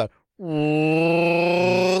 90s with the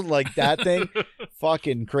like that thing.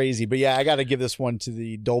 Fucking crazy. But yeah, I got to give this one to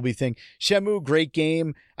the Dolby thing. Shenmue, great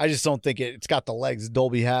game. I just don't think it's got the legs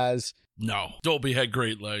Dolby has. No, Dolby had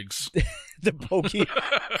great legs. The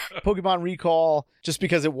Pokemon recall, just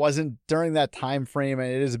because it wasn't during that time frame,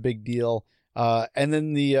 and it is a big deal. And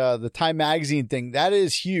then the Time Magazine thing, that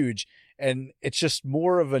is huge. And it's just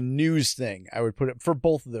more of a news thing, I would put it, for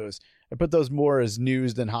both of those. I put those more as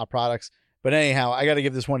news than hot products. But anyhow, I got to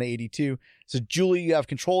give this one an 82. So, Julie, you have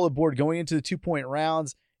control of the board going into the 2-point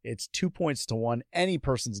rounds. It's 2 points to 1. Any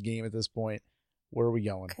person's game at this point. Where are we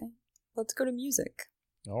going? Okay. Let's go to music.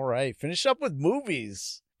 All right. Finish up with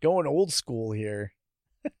movies. Going old school here.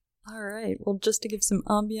 All right. Well, just to give some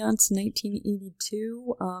ambiance,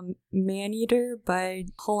 1982, Maneater by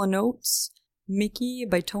Hall & Oates, Mickey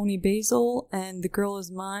by Tony Basil, and The Girl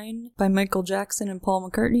Is Mine by Michael Jackson and Paul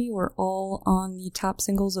McCartney were all on the top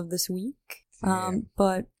singles of this week.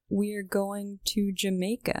 But we're going to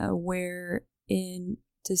Jamaica, where in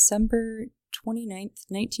December 29th,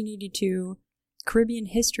 1982, Caribbean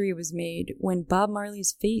history was made when Bob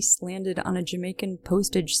Marley's face landed on a Jamaican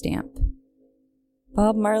postage stamp.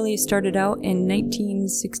 Bob Marley started out in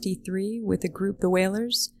 1963 with the group The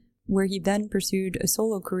Wailers, where he then pursued a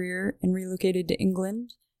solo career and relocated to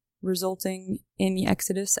England, resulting in the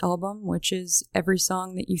Exodus album, which is every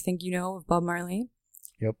song that you think you know of Bob Marley.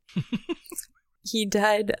 Yep. He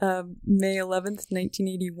died May 11th,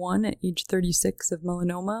 1981 at age 36 of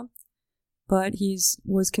melanoma, but he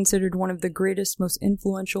was considered one of the greatest, most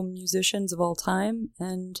influential musicians of all time,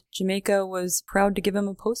 and Jamaica was proud to give him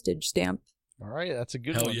a postage stamp. All right, that's a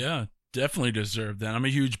good Hell one. yeah. Definitely deserved that. I'm a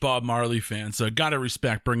huge Bob Marley fan, so gotta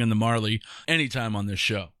respect bringing the Marley anytime on this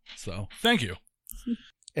show. So, thank you.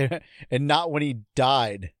 And not when he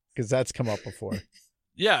died, because that's come up before.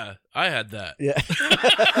 Yeah, I had that. Yeah.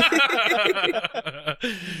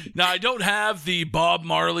 Now, I don't have the Bob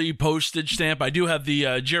Marley postage stamp. I do have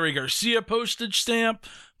the Jerry Garcia postage stamp,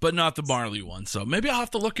 but not the Marley one. So maybe I'll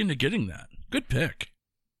have to look into getting that. Good pick.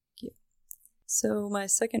 So my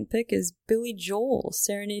second pick is Billy Joel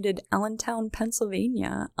serenaded Allentown,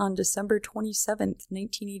 Pennsylvania on December 27th,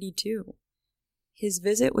 1982. His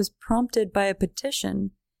visit was prompted by a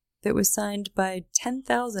petition that was signed by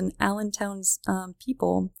 10,000 Allentown's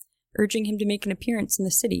people urging him to make an appearance in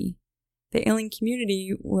the city. The ailing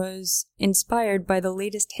community was inspired by the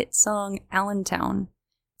latest hit song, Allentown.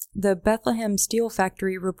 The Bethlehem Steel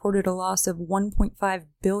Factory reported a loss of $1.5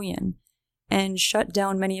 billion and shut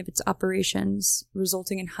down many of its operations,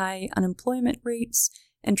 resulting in high unemployment rates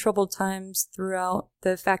and troubled times throughout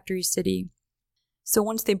the factory city. So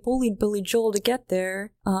once they bullied Billy Joel to get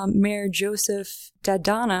there, Mayor Joseph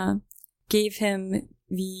Dadana gave him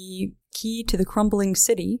the key to the crumbling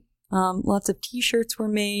city. Lots of t-shirts were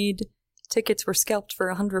made, tickets were scalped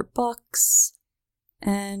for $100,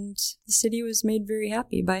 and the city was made very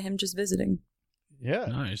happy by him just visiting. Yeah.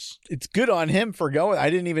 Nice. It's good on him for going.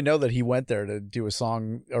 I didn't even know that he went there to do a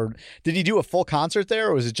song. Or did he do a full concert there,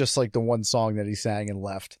 or was it just like the one song that he sang and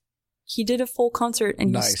left? He did a full concert,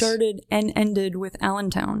 and Nice. he started and ended with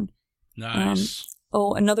Allentown. Nice.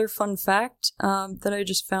 Another fun fact that I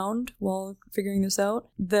just found while figuring this out.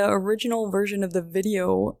 The original version of the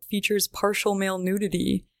video features partial male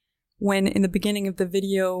nudity when in the beginning of the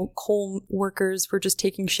video, coal workers were just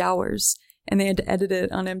taking showers. And they had to edit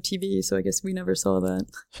it on MTV, so I guess we never saw that.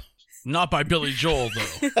 Not by Billy Joel,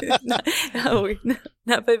 though.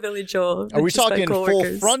 not by Billy Joel. Are we just by talking full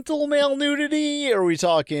coworkers. frontal male nudity, or are we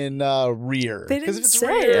talking rear? They Because didn't if it's say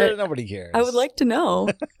rear, it. nobody cares. I would like to know.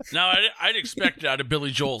 Now, I'd expect out of Billy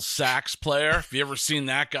Joel's sax player. Have you ever seen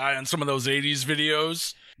that guy on some of those 80s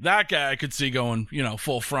videos? That guy I could see going,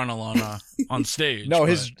 full frontal on stage. No,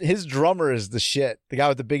 but- his drummer is the shit. The guy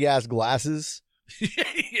with the big ass glasses.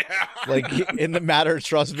 Yeah. Like in the Matter of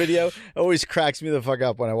Trust video, always cracks me the fuck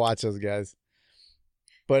up when I watch those guys.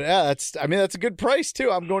 But yeah, that's a good price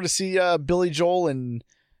too. I'm going to see Billy Joel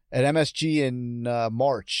at MSG in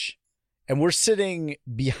March, and we're sitting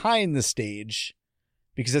behind the stage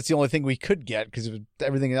because that's the only thing we could get because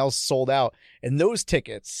everything else sold out, and those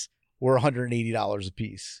tickets were $180 a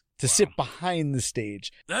piece to sit behind the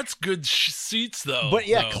stage. That's good seats, though. But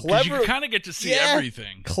yeah, 'cause clever. You kind of get to see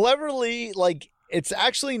everything. Cleverly, like, it's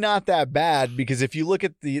actually not that bad because if you look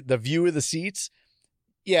at the view of the seats,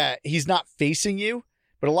 yeah, he's not facing you,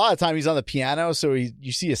 but a lot of time he's on the piano, so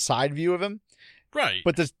you see a side view of him. Right.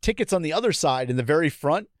 But the tickets on the other side in the very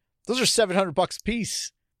front, those are $700 a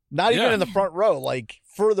piece. Not even in the front row, like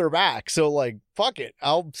further back. So like, fuck it,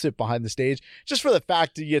 I'll sit behind the stage just for the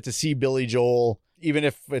fact that you get to see Billy Joel, even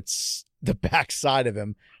if it's the back side of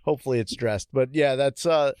him. Hopefully it's dressed, but yeah, that's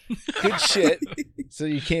good shit. So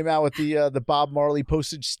you came out with the Bob Marley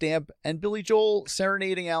postage stamp and Billy Joel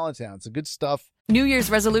serenading Allentown. So good stuff. New Year's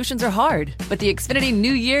resolutions are hard, but the Xfinity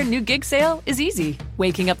New Year New Gig Sale is easy.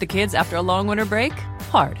 Waking up the kids after a long winter break?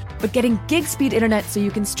 Hard. But getting gig speed internet so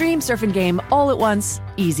you can stream, surf, and game all at once?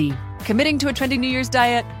 Easy. Committing to a trendy New Year's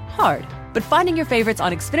diet? Hard. But finding your favorites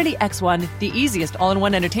on Xfinity X1, the easiest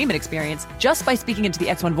all-in-one entertainment experience, just by speaking into the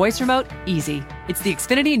X1 voice remote, easy. It's the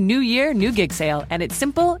Xfinity New Year, New Gig sale, and it's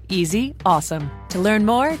simple, easy, awesome. To learn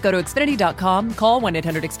more, go to Xfinity.com, call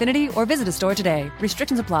 1-800-XFINITY, or visit a store today.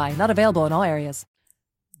 Restrictions apply. Not available in all areas.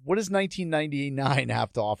 What does 1999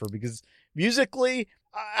 have to offer? Because musically,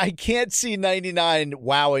 I can't see 99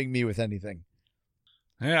 wowing me with anything.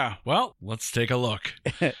 Yeah, well, let's take a look.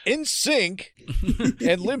 In Sync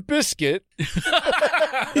and Limp Bizkit.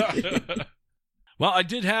 Well, I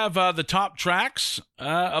did have the top tracks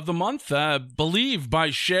of the month. Believe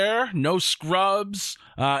by Cher, No Scrubs,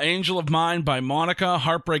 Angel of Mine by Monica,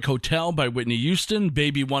 Heartbreak Hotel by Whitney Houston,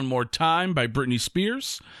 Baby One More Time by Britney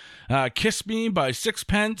Spears, Kiss Me by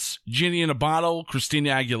Sixpence, Genie in a Bottle,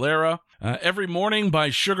 Christina Aguilera, Every Morning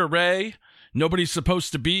by Sugar Ray, Nobody's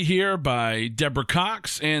Supposed to Be Here by Deborah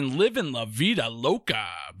Cox, and Livin' La Vida Loca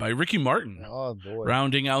by Ricky Martin. Oh, boy.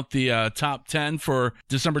 Rounding out the top 10 for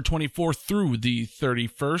December 24th through the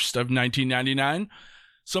 31st of 1999.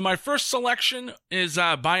 So my first selection is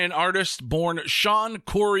by an artist born Sean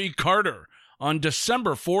Corey Carter on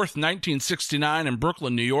December 4th, 1969 in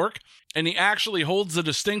Brooklyn, New York. And he actually holds the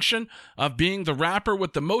distinction of being the rapper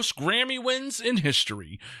with the most Grammy wins in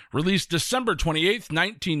history. Released December 28th,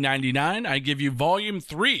 1999, I give you Volume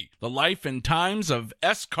 3, The Life and Times of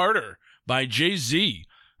S. Carter by Jay-Z.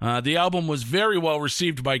 The album was very well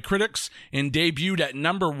received by critics and debuted at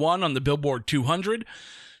number 1 on the Billboard 200,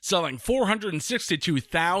 selling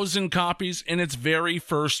 462,000 copies in its very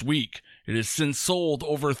first week. It has since sold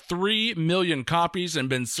over 3 million copies and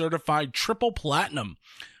been certified triple platinum.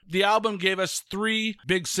 The album gave us 3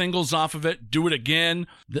 big singles off of it: Do It Again,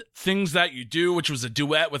 The Things That You Do, which was a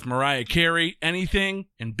duet with Mariah Carey, Anything,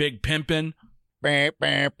 and Big Pimpin'. The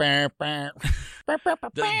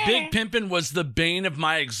Big Pimpin' was the bane of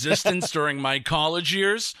my existence during my college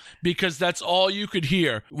years, because that's all you could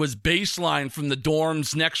hear was bass line from the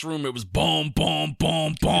dorm's next room. It was boom, boom,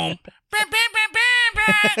 boom, boom.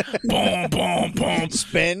 Boom, boom, boom.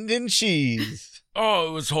 Spending cheese. Oh,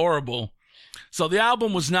 it was horrible. So the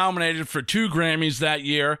album was nominated for 2 Grammys that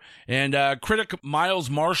year, and critic Miles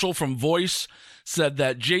Marshall from Voice said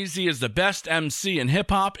that Jay-Z is the best MC in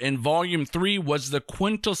hip-hop, and Volume 3 was the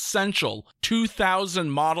quintessential 2000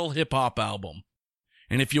 model hip-hop album.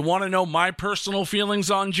 And if you want to know my personal feelings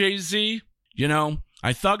on Jay-Z, you know,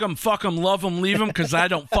 I thug him, fuck him, love him, leave him, because I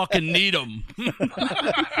don't fucking need him.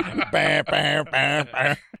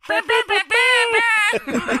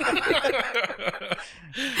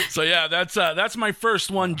 So yeah, that's my first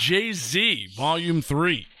one, Jay-Z, Volume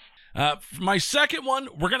 3. My second one,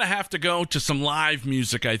 we're going to have to go to some live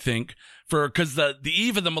music, I think, because the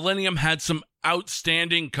eve of the millennium had some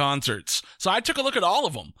outstanding concerts. So I took a look at all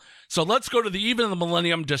of them. So let's go to the eve of the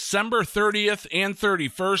millennium, December 30th and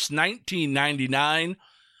 31st, 1999.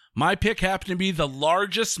 My pick happened to be the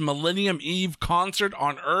largest Millennium Eve concert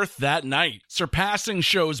on Earth that night, surpassing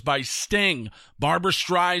shows by Sting, Barbra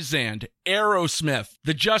Streisand, Aerosmith,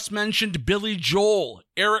 the just mentioned Billy Joel,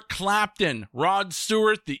 Eric Clapton, Rod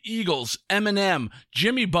Stewart, the Eagles, Eminem,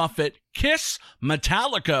 Jimmy Buffett, Kiss,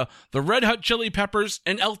 Metallica, the Red Hot Chili Peppers,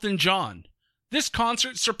 and Elton John. This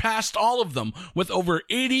concert surpassed all of them, with over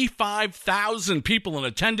 85,000 people in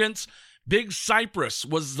attendance. Big Cypress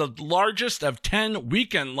was the largest of 10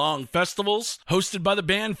 weekend-long festivals hosted by the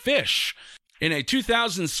band Phish. In a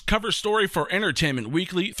 2000s cover story for Entertainment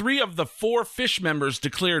Weekly, 3 of the 4 Phish members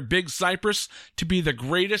declared Big Cypress to be the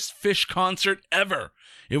greatest Phish concert ever.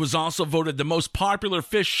 It was also voted the most popular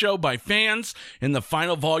Phish show by fans in the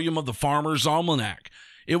final volume of the Farmer's Almanac.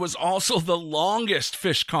 It was also the longest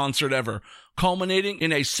Phish concert ever, culminating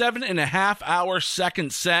in a 7.5-hour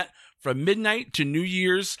second set from midnight to New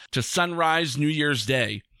Year's to sunrise New Year's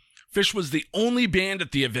Day. Phish was the only band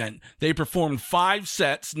at the event. They performed 5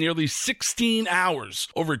 sets, nearly 16 hours,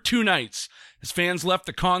 over 2 nights. As fans left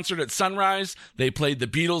the concert at sunrise, they played the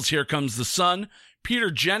Beatles' Here Comes the Sun.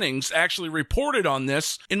 Peter Jennings actually reported on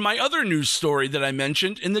this in my other news story that I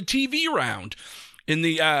mentioned in the TV round. In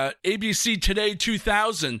the ABC Today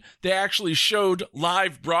 2000, they actually showed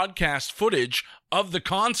live broadcast footage of the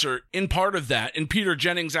concert in part of that, and Peter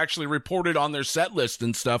Jennings actually reported on their set list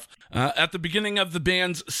and stuff. At the beginning of the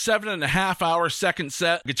band's 7.5-hour second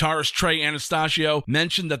set, guitarist Trey Anastasio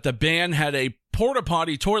mentioned that the band had a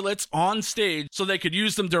porta-potty toilets on stage so they could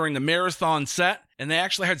use them during the marathon set, and they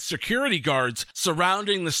actually had security guards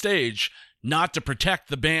surrounding the stage, not to protect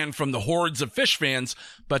the band from the hordes of Phish fans,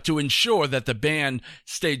 but to ensure that the band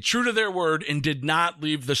stayed true to their word and did not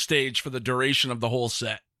leave the stage for the duration of the whole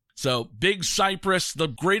set. So, Big Cypress, the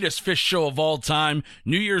greatest Phish show of all time,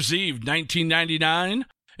 New Year's Eve, 1999.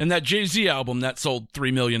 And that Jay-Z album, that sold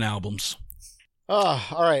 3 million albums. All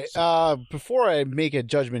right. Before I make a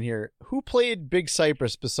judgment here, who played Big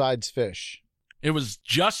Cypress besides Fish? It was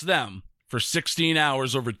just them for 16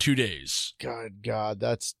 hours over 2 days. God,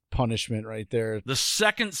 that's punishment right there. The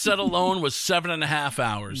second set alone was 7.5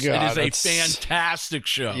 hours. God, it is a fantastic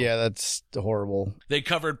show. Yeah, that's horrible. They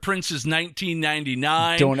covered Prince's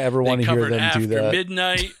 1999. Don't ever want to hear them After do that.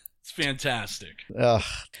 Midnight. It's fantastic.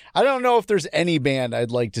 I don't know if there's any band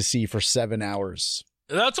I'd like to see for 7 hours.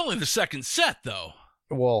 That's only the second set, though.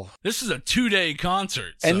 Well, This is a 2-day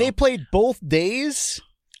concert. and so- they played both days?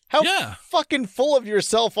 How Yeah. fucking full of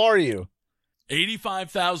yourself are you?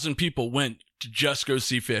 85,000 people went to just go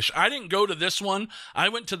see Fish. I didn't go to this one. I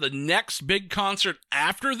went to the next big concert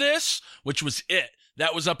after this, which was it.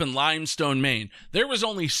 That was up in Limestone, Maine. There was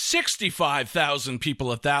only 65,000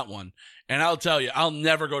 people at that one. And I'll tell you, I'll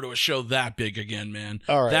never go to a show that big again, man.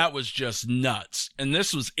 All right. That was just nuts. And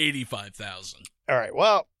this was 85,000. All right,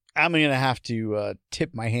 well, I'm going to have to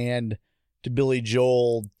tip my hand to Billy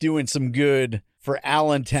Joel doing some good for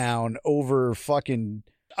Allentown over fucking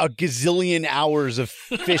a gazillion hours of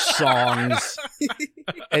Fish songs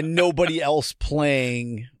and nobody else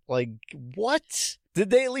playing. Like, what? Did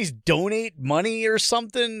they at least donate money or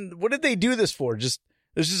something? What did they do this for? This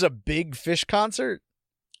is a big Fish concert?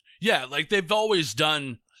 Yeah, like they've always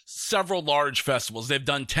done several large festivals. They've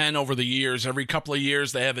done 10 over the years. Every couple of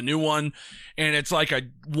years they have a new one, and it's like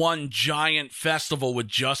one giant festival with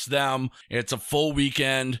just them. It's a full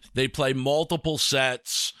weekend. They play multiple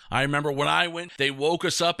sets. I remember when I went, they woke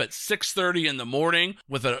us up at 6:30 in the morning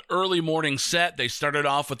with an early morning set. They started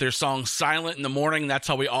off with their song Silent in the Morning. That's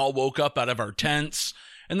how we all woke up out of our tents.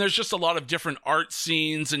 And there's just a lot of different art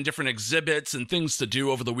scenes and different exhibits and things to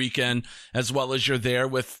do over the weekend, as well as you're there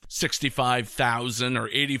with 65,000 or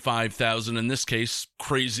 85,000, in this case,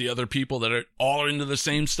 crazy other people that are all into the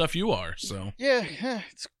same stuff you are. So Yeah,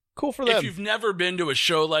 it's cool for them. if you've never been to a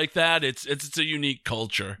show like that, it's a unique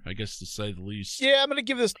culture, I guess, to say the least. Yeah, I'm gonna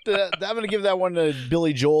give that one to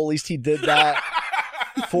Billy Joel. At least he did that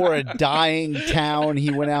for a dying town. He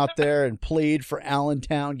went out there and played for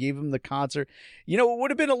Allentown, gave him the concert. You know, it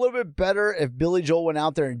would have been a little bit better if Billy Joel went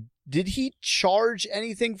out there and did he charge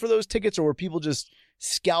anything for those tickets, or were people just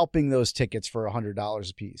scalping those tickets for $100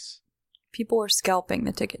 a piece? People were scalping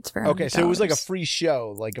the tickets for $100. Okay, so it was like a free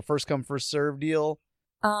show, like a first come first serve deal.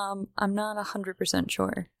 I'm not 100%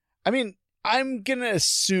 sure. I mean, I'm going to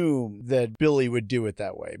assume that Billy would do it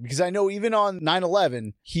that way because I know even on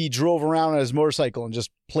 9/11, he drove around on his motorcycle and just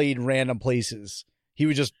played random places. He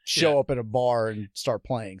would just show up at a bar and start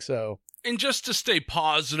playing. So, And just to stay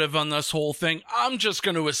positive on this whole thing, I'm just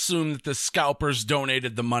going to assume that the scalpers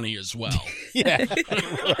donated the money as well. yeah.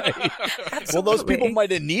 Right. Well, those people might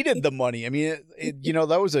have needed the money. I mean,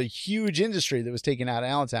 that was a huge industry that was taken out of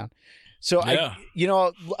Allentown. So Yeah.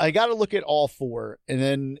 I got to look at all four, and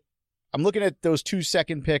then I'm looking at those 2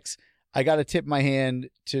 second picks. I got to tip my hand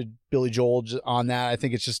to Billy Joel on that. I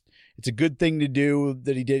think it's a good thing to do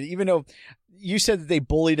that he did, even though you said that they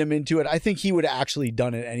bullied him into it. I think he would have actually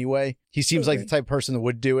done it anyway. He seems like the type of person that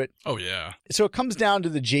would do it. Oh, yeah. So it comes down to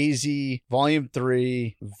the Jay-Z Volume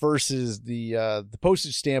 3 versus the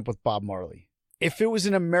postage stamp with Bob Marley. If it was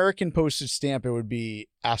an American postage stamp, it would be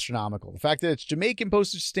astronomical. The fact that it's Jamaican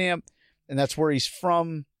postage stamp and that's where he's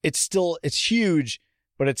from, it's huge,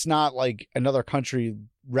 but it's not like another country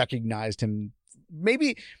recognized him.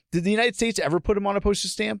 Maybe, did the United States ever put him on a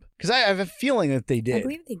postage stamp? Because I have a feeling that they did. I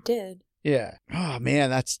believe they did. Yeah. Oh,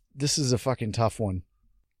 man, this is a fucking tough one.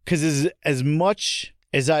 Because as much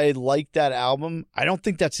as I like that album, I don't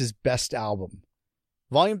think that's his best album.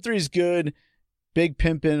 Volume 3 is good. Big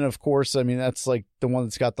Pimpin', of course. I mean, that's like the one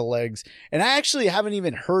that's got the legs. And I actually haven't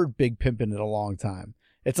even heard Big Pimpin' in a long time.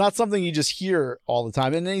 It's not something you just hear all the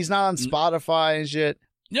time. And then he's not on Spotify and shit.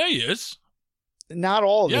 Yeah, he is. Not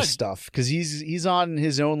all of his stuff, because he's on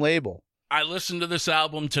his own label. I listened to this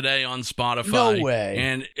album today on Spotify. No way.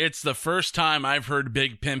 And it's the first time I've heard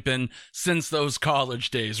Big Pimpin' since those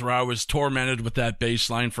college days where I was tormented with that bass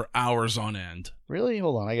line for hours on end. Really?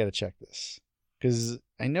 Hold on. I got to check this. Because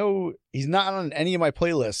I know he's not on any of my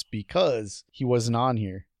playlists because he wasn't on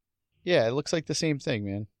here. Yeah, it looks like the same thing,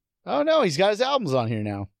 man. Oh, no, he's got his albums on here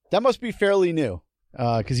now. That must be fairly new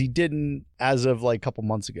because he didn't as of like a couple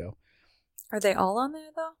months ago. Are they all on there,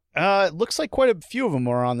 though? It looks like quite a few of them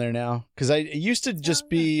are on there now. Because it used to just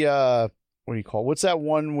be, what do you call it? What's that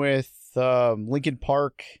one with Linkin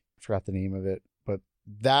Park? I forgot the name of it. But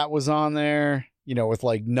that was on there, with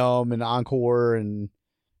like Numb and Encore and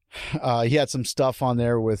He had some stuff on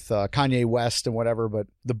there with Kanye West and whatever, but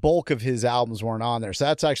the bulk of his albums weren't on there. So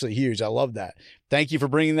that's actually huge. I love that. Thank you for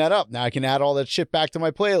bringing that up. Now I can add all that shit back to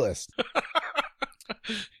my playlist.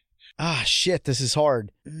 Shit, this is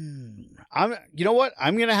hard. You know what?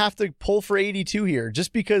 I'm going to have to pull for 82 here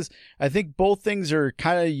just because I think both things are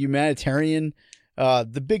kind of humanitarian.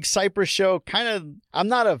 The Big Cypress Show, I'm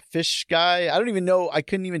not a Fish guy. I don't even know. I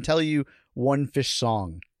couldn't even tell you one Fish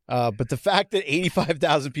song. But the fact that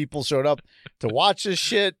 85,000 people showed up to watch this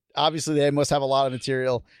shit, obviously they must have a lot of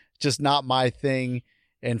material, just not my thing.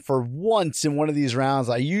 And for once in one of these rounds,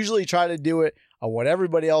 I usually try to do it on what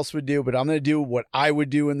everybody else would do, but I'm going to do what I would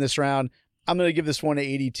do in this round. I'm going to give this one to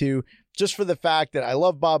 82 just for the fact that I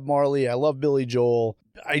love Bob Marley. I love Billy Joel.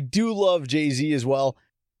 I do love Jay-Z as well,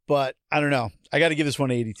 but I don't know. I got to give this one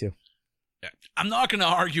to 82. Yeah. I'm not going to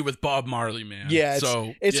argue with Bob Marley, man. Yeah,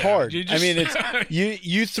 it's hard. Just... I mean, it's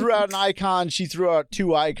you threw out an icon. She threw out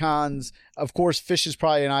two icons. Of course, Fish is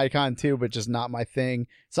probably an icon too, but just not my thing.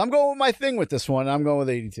 So I'm going with my thing with this one. I'm going with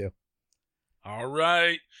 82. All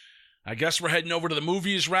right. I guess we're heading over to the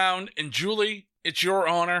movies round. And Julie, it's your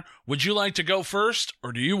honor. Would you like to go first,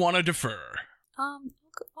 or do you want to defer? I'll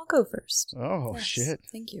go first. Oh, yes, shit.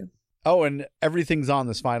 Thank you. Oh, and everything's on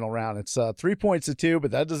this final round. It's 3 points to 2, but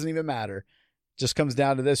that doesn't even matter. Just comes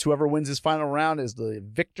down to this. Whoever wins this final round is the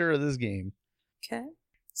victor of this game. Okay.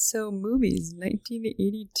 So movies,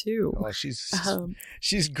 1982. Oh,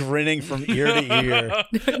 she's grinning from ear to ear.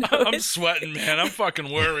 I'm sweating, man. I'm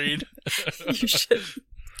fucking worried. You should.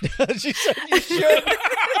 She said you should.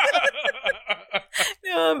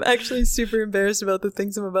 No, I'm actually super embarrassed about the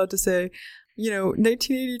things I'm about to say.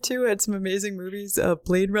 1982 had some amazing movies.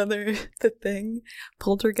 Blade Runner, The Thing,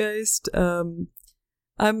 Poltergeist. I'm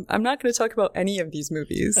not going to talk about any of these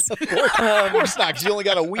movies. Of course not, because you only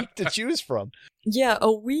got a week to choose from. Yeah,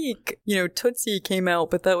 a week. Tootsie came out,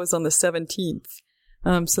 but that was on the 17th.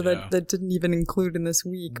 So that didn't even include in this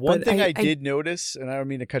week. One thing I did notice, and I don't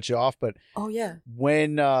mean to cut you off, but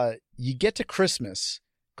when you get to Christmas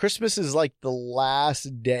is like the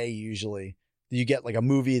last day usually. You get like a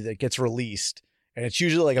movie that gets released, and it's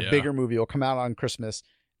usually like a bigger movie will come out on Christmas.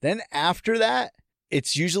 Then after that,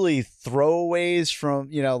 it's usually throwaways from,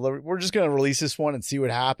 we're just going to release this one and see what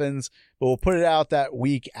happens, but we'll put it out that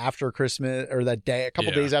week after Christmas, or that day, a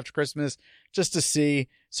couple days after Christmas, just to see.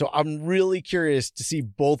 So I'm really curious to see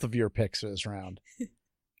both of your picks for this round.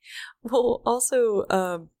 Well,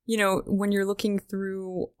 also, when you're looking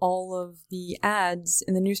through all of the ads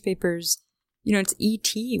in the newspapers, it's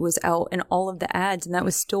E.T. was out in all of the ads, and that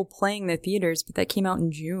was still playing in the theaters, but that came out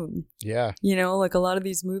in June. Yeah. Like a lot of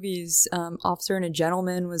these movies, Officer and a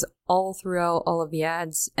Gentleman was all throughout all of the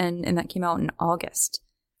ads, and that came out in August.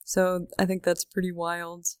 So I think that's pretty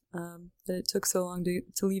wild that it took so long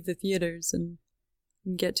to leave the theaters and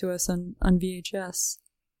get to us on VHS.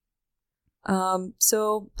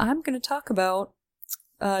 So I'm going to talk about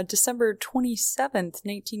December 27th,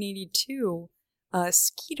 1982.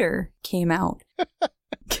 Skeeter came out.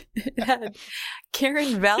 It had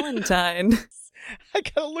Karen Valentine. I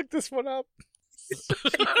gotta look this one up.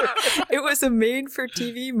 It was a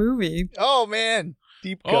made-for-TV movie. Oh, man.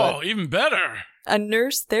 Deep cut. Oh, even better. A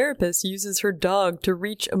nurse therapist uses her dog to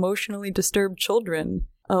reach emotionally disturbed children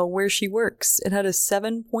where she works. It had a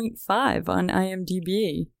 7.5 on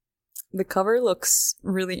IMDb. The cover looks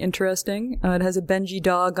really interesting. It has a Benji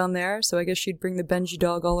dog on there, so I guess she'd bring the Benji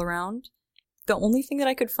dog all around. The only thing that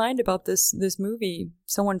I could find about this movie,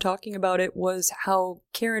 someone talking about it, was how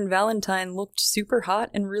Karen Valentine looked super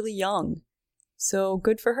hot and really young. So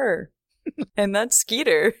good for her. And that's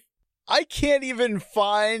Skeeter. I can't even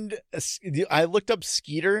find... I looked up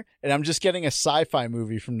Skeeter, and I'm just getting a sci-fi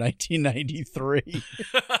movie from 1993.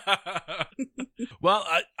 Well,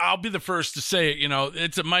 I'll be the first to say,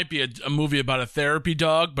 it might be a movie about a therapy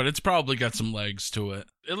dog, but it's probably got some legs to it.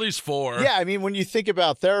 At least 4. Yeah, I mean, when you think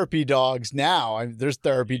about therapy dogs now, there's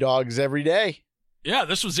therapy dogs every day. Yeah,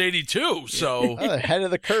 this was 82, so... Ahead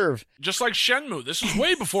of the curve. Just like Shenmue, this was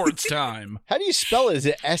way before its time. How do you spell it? Is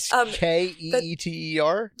it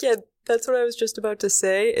Skeeter? Yeah, that's what I was just about to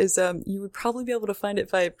say, is you would probably be able to find it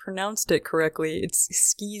if I pronounced it correctly. It's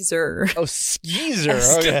Skeezer. Oh, Skeezer.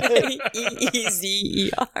 Okay.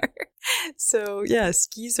 Skeezer. So, yeah,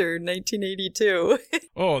 Skeezer, 1982.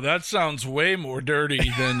 Oh, that sounds way more dirty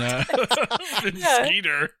than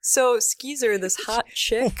Skeeter. So, Skeezer, this hot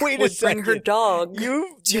chick, would bring her dog.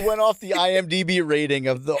 You went off the IMDb rating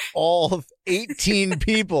of all 18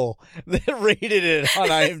 people that rated it on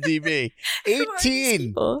IMDb.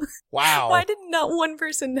 18. Wow. Why did not one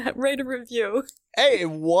person write a review? Hey, it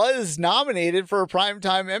was nominated for a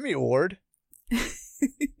Primetime Emmy Award.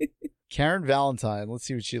 Karen Valentine. Let's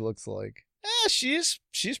see what she looks like. She's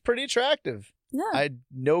pretty attractive. Yeah. I had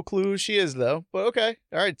no clue who she is, though. But okay.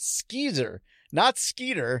 All right. Skeezer. Not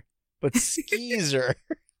Skeeter, but Skeezer.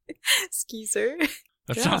 Skeezer.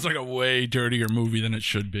 That Yeah. sounds like a way dirtier movie than it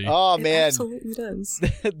should be. Oh, It man. absolutely does.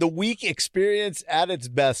 The week experience at its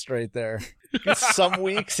best right there. Some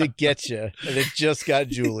weeks it gets you, and it just got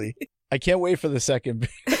Julie. I can't wait for the second.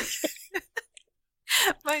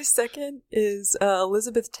 My second is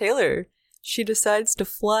Elizabeth Taylor. She decides to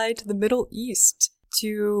fly to the Middle East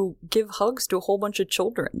to give hugs to a whole bunch of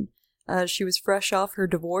children. She was fresh off her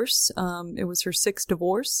divorce. It was her 6th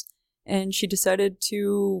divorce, and she decided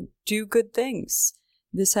to do good things.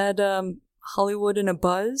 This had Hollywood in a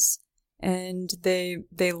buzz, and they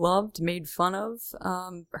loved, made fun of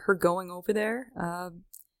her going over there.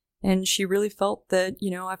 And she really felt that,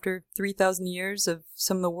 after 3,000 years of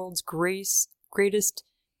some of the world's greatest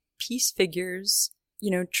peace figures,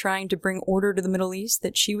 trying to bring order to the Middle East,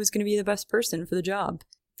 that she was going to be the best person for the job.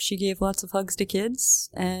 She gave lots of hugs to kids,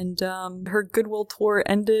 and her goodwill tour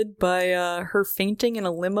ended by her fainting in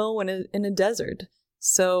a limo in a desert.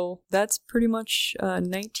 So that's pretty much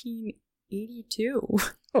 1982.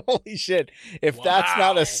 Holy shit. If that's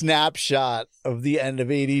not a snapshot of the end of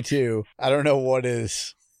 82, I don't know what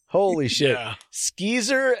is. Holy shit. Yeah.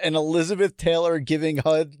 Skeezer and Elizabeth Taylor giving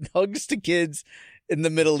hugs to kids in the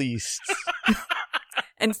Middle East.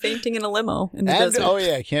 And fainting in a limo in the And, desert. oh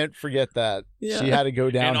yeah, I can't forget that. Yeah. She had to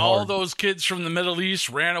go down And all hard. those kids from the Middle East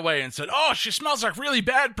ran away and said, "Oh, she smells like really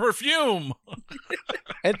bad perfume."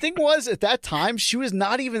 And the thing was, at that time, she was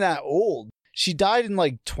not even that old. She died in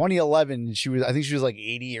like 2011. I think she was like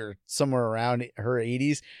 80 or somewhere around her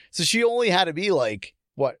 80s. So she only had to be like,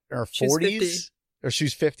 what, in her She was 40s? 50. Or she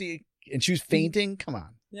was 50 and she was fainting? Come on.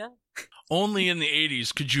 Yeah. Only in the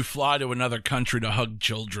 80s could you fly to another country to hug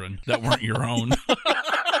children that weren't your own.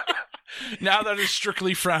 Now that is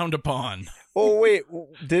strictly frowned upon. Oh, wait.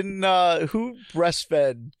 Didn't, who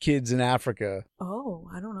breastfed kids in Africa? Oh,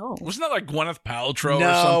 I don't know. Wasn't that like Gwyneth Paltrow or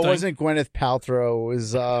No, something? it wasn't Gwyneth Paltrow. It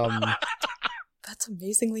was, That's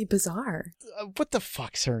amazingly bizarre. what the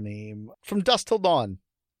fuck's her name? From Dusk Till Dawn.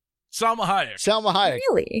 Salma Hayek. Salma Hayek.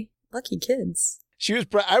 Really? Lucky kids. She was.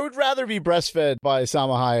 I would rather be breastfed by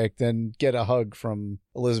Salma Hayek than get a hug from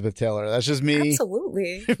Elizabeth Taylor. That's just me.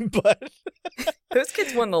 Absolutely. But Those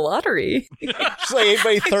kids won the lottery. it's like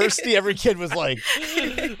anybody thirsty. Every kid was like,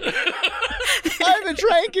 "I haven't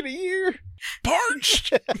drank in a year."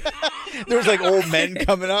 Parched. There was like old men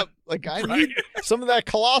coming up, like, "I need some of that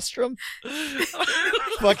colostrum."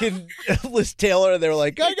 Fucking Liz Taylor. They were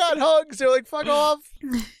like, "I got hugs." They're like, "Fuck off."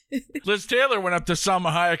 Liz Taylor went up to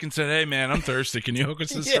Salma Hayek and said, "Hey, man, I'm thirsty. Can you hook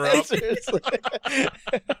us this Yeah, up?" seriously.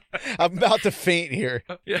 I'm about to faint here.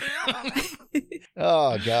 Yeah.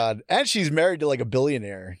 Oh God! And she's married to like a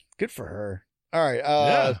billionaire. Good for her. All right.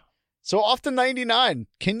 Yeah. So off to 99.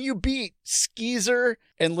 Can you beat Skeezer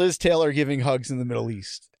and Liz Taylor giving hugs in the Middle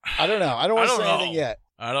East? I don't know. I don't want to say anything yet.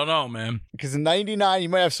 I don't know, man. Because in 99, you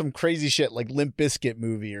might have some crazy shit like Limp Bizkit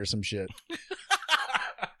movie or some shit.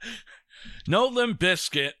 No Limp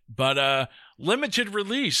Bizkit, but limited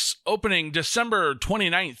release opening December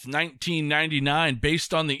 29th, 1999,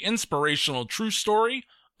 based on the inspirational true story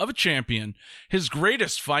of a champion. His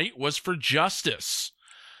greatest fight was for justice.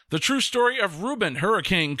 The true story of Reuben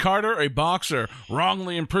Hurricane Carter, a boxer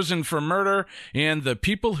wrongly imprisoned for murder, and the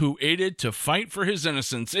people who aided to fight for his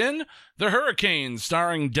innocence in The Hurricane,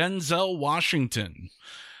 starring Denzel Washington.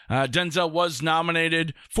 Denzel was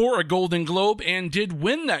nominated for a Golden Globe and did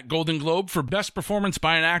win that Golden Globe for Best Performance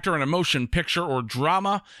by an Actor in a Motion Picture or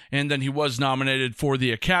Drama, and then he was nominated for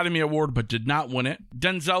the Academy Award but did not win it.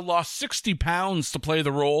 Denzel lost 60 pounds to play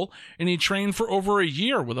the role, and he trained for over a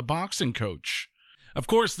year with a boxing coach. Of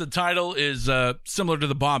course, the title is similar to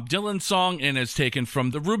the Bob Dylan song and is taken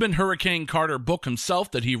from the Reuben Hurricane Carter book himself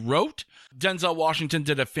that he wrote. Denzel Washington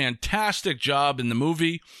did a fantastic job in the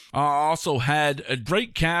movie. Also had a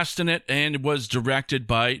great cast in it and was directed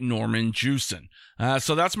by Norman Jewison.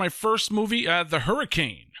 So that's my first movie, The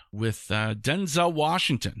Hurricane, with Denzel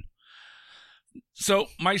Washington. So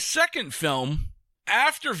my second film,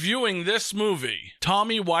 after viewing this movie,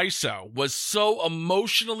 Tommy Wiseau was so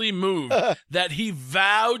emotionally moved that he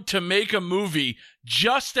vowed to make a movie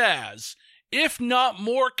just as, if not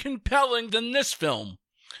more compelling than this film.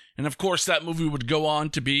 And of course, that movie would go on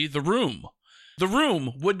to be The Room. The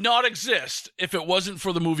Room would not exist if it wasn't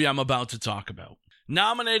for the movie I'm about to talk about.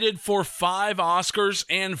 Nominated for 5 Oscars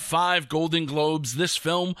and 5 Golden Globes, this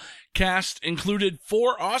film cast included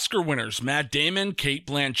 4 Oscar winners: Matt Damon, Cate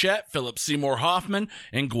Blanchett, Philip Seymour Hoffman,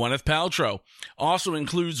 and Gwyneth Paltrow. Also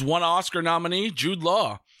includes 1 Oscar nominee, Jude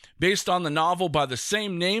Law. Based on the novel by the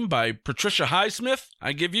same name by Patricia Highsmith,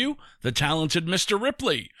 I give you The Talented Mr.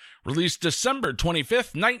 Ripley, released December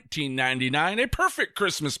 25th, 1999, a perfect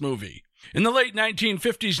Christmas movie. In the late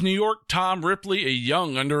 1950s New York, Tom Ripley, a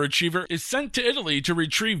young underachiever, is sent to Italy to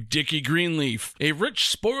retrieve Dickie Greenleaf, a rich,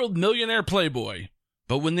 spoiled millionaire playboy.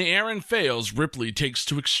 But when the errand fails, Ripley takes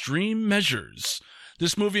to extreme measures.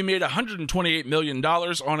 This movie made $128 million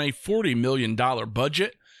on a $40 million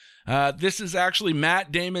budget. This is actually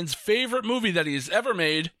Matt Damon's favorite movie that he's ever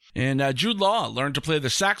made. And Jude Law learned to play the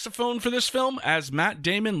saxophone for this film as Matt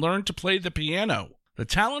Damon learned to play the piano. The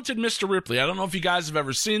Talented Mr. Ripley. I don't know if you guys have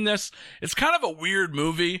ever seen this. It's kind of a weird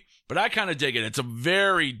movie, but I kind of dig it. It's a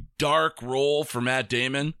very dark role for Matt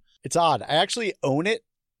Damon. It's odd. I actually own it,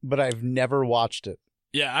 but I've never watched it.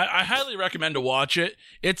 Yeah, I highly recommend to watch it.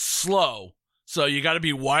 It's slow, so you got to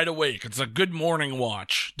be wide awake. It's a good morning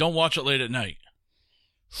watch. Don't watch it late at night.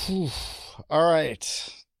 Whew. All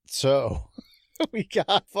right. So we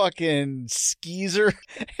got fucking Skeezer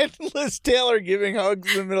and Liz Taylor giving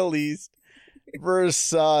hugs in the Middle East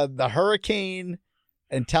versus the Hurricane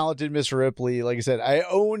and Talented Mr. Ripley. Like I said, I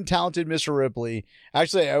own Talented Mr. Ripley.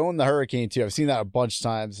 Actually, I own the Hurricane too. I've seen that a bunch of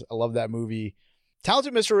times. I love that movie.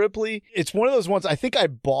 Talented Mr. Ripley, it's one of those ones, I think I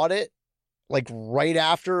bought it like right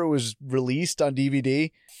after it was released on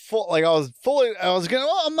DVD. I was going,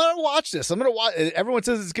 oh, I'm going to watch this. I'm going to watch it. Everyone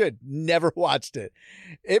says it's good. Never watched it.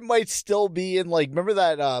 It might still be in remember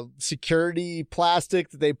that security plastic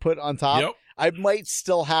that they put on top? Yep. I might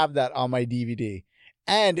still have that on my DVD.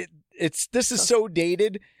 And this is so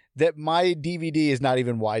dated that my DVD is not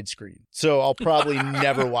even widescreen. So I'll probably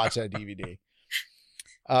never watch that DVD.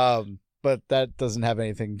 But that doesn't have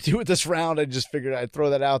anything to do with this round. I just figured I'd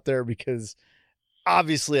throw that out there because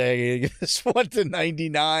obviously I give this one to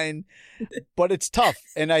 99, but it's tough.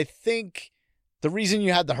 And I think the reason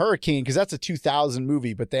you had the Hurricane, because that's a 2000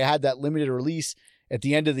 movie, but they had that limited release at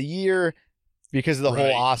the end of the year because of the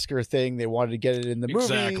whole Oscar thing. They wanted to get it in the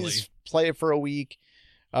movies, play it for a week.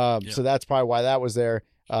 So that's probably why that was there.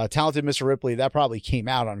 Talented Mr. Ripley, that probably came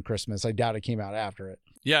out on Christmas. I doubt it came out after it.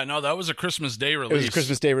 Yeah, no, that was a Christmas Day release. It was a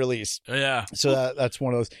Christmas Day release. Yeah. So that's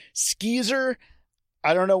one of those. Skeezer,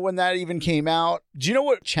 I don't know when that even came out. Do you know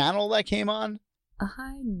what channel that came on?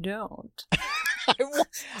 I don't.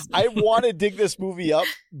 I want to dig this movie up,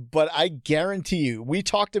 but I guarantee you, we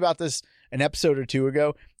talked about this an episode or two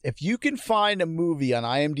ago. If you can find a movie on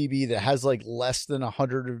IMDb that has less than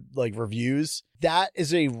 100 reviews, that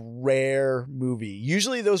is a rare movie.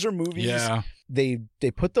 Usually those are movies, they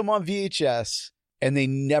put them on VHS and they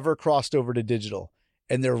never crossed over to digital,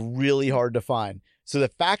 and they're really hard to find. So the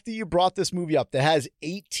fact that you brought this movie up that has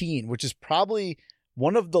 18, which is probably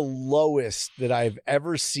one of the lowest that I've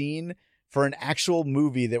ever seen for an actual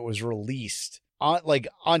movie that was released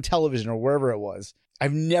on television or wherever it was.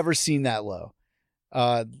 I've never seen that low.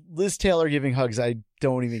 Liz Taylor giving hugs, I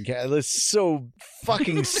don't even care. It's so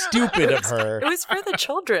fucking stupid of her. It was for the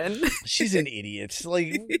children. She's an idiot.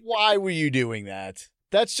 Why were you doing that?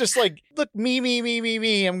 That's just look,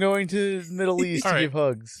 me. I'm going to the Middle East to give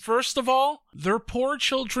hugs. First of all, they're poor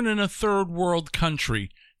children in a third world country.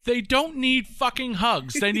 They don't need fucking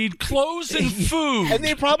hugs. They need clothes and food. And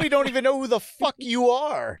they probably don't even know who the fuck you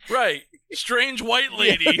are. Right. Strange white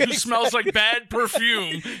lady who smells like bad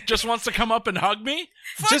perfume just wants to come up and hug me?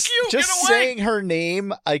 Fuck you, just get away. Saying her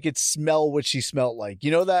name, I could smell what she smelled like.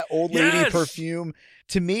 You know that old lady perfume?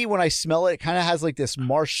 To me, when I smell it, it kind of has this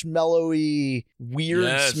marshmallowy,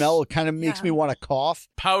 weird smell. It kind of makes me want to cough.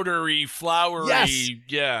 Powdery, flowery. Yes.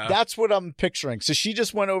 Yeah. That's what I'm picturing. So she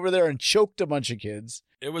just went over there and choked a bunch of kids.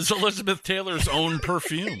 It was Elizabeth Taylor's own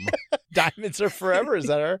perfume. Diamonds Are Forever. Is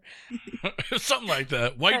that her? Something like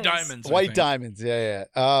that. White Diamonds. White Diamonds. Yeah.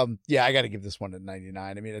 Yeah, I got to give this one a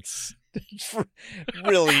 99. I mean, it's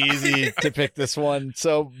really easy to pick this one.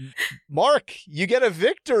 So, Mark, you get a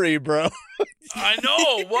victory, bro. I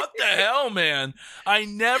know. What the hell, man? I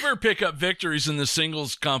never pick up victories in the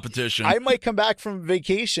singles competition. I might come back from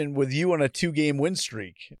vacation with you on a 2-game win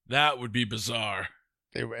streak. That would be bizarre.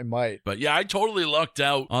 It might. But yeah, I totally lucked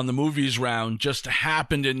out on the movies round. Just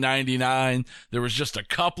happened in 99. There was just a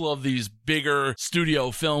couple of these bigger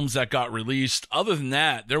studio films that got released. Other than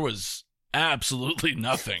that, there was absolutely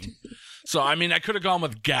nothing. So, I mean, I could have gone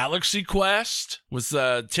with Galaxy Quest with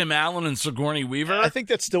Tim Allen and Sigourney Weaver. I think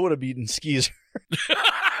that still would have beaten Skeezer.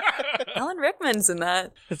 Alan Rickman's in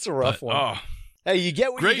that. It's a rough one. Oh, hey, you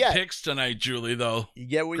get what you get. Great picks tonight, Julie, though. You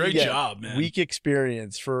get what Great you get. Great job, man. Week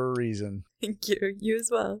experience for a reason. Thank you. You as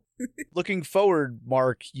well. Looking forward,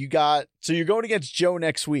 Mark, you're going against Joe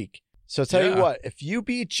next week. So tell you what, if you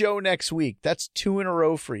beat Joe next week, that's 2 in a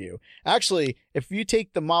row for you. Actually, if you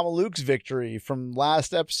take the Mama Luke's victory from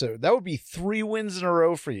last episode, that would be 3 wins in a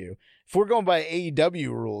row for you. If we're going by AEW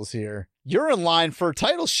rules here, you're in line for a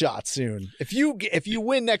title shot soon. If you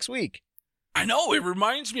win next week. I know, it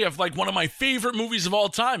reminds me of like one of my favorite movies of all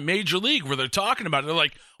time, Major League, where they're talking about it. They're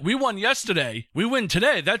like, we won yesterday, we win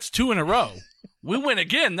today, that's 2 in a row. We win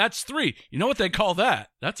again, that's 3. You know what they call that?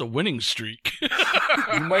 That's a winning streak.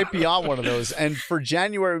 You might be on one of those. And for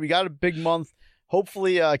January, we got a big month.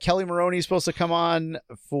 Hopefully, Kelly Maroney is supposed to come on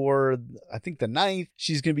for, I think, the 9th.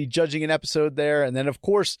 She's going to be judging an episode there. And then, of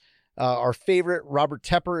course, our favorite, Robert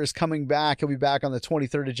Tepper, is coming back. He'll be back on the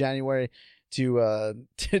 23rd of January to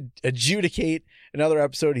adjudicate another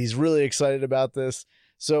episode. He's really excited about this.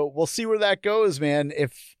 So we'll see where that goes, man.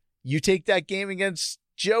 If you take that game against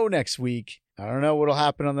Joe next week, I don't know what'll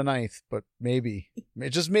happen on the 9th, but maybe,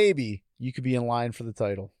 just maybe, you could be in line for the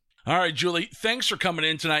title. All right, Julie, thanks for coming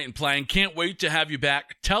in tonight and playing. Can't wait to have you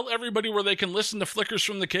back. Tell everybody where they can listen to Flickers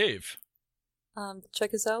from the Cave.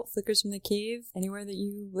 Check us out, Flickers from the Cave, anywhere that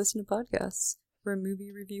you listen to podcasts. We're a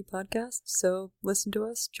movie review podcast, so listen to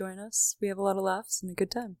us, join us. We have a lot of laughs and a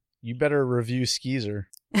good time. You better review Skeezer.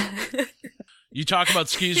 You talk about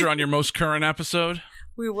Skeezer on your most current episode?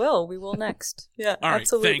 We will next. Yeah, all right,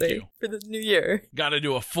 absolutely. thank you. For the new year. Got to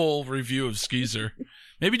do a full review of Skeezer.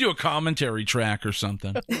 Maybe do a commentary track or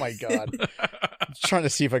something. Oh my God. I'm trying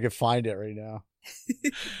to see if I can find it right now.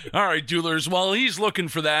 All right, duelers, while he's looking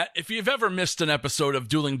for that, if you've ever missed an episode of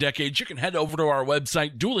Dueling Decades, you can head over to our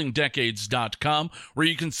website, duelingdecades.com, where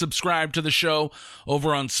you can subscribe to the show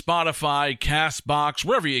over on Spotify, CastBox,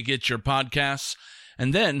 wherever you get your podcasts.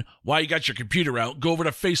 And then, while you got your computer out, go over to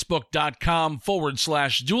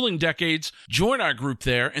facebook.com/Dueling Decades, join our group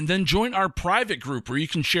there, and then join our private group where you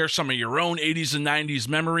can share some of your own 80s and 90s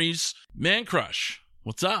memories. Man Crush,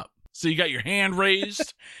 what's up? So you got your hand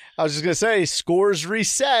raised? I was just going to say, scores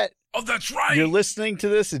reset. Oh, that's right. You're listening to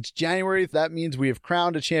this. It's January. That means we have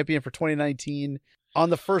crowned a champion for 2019. On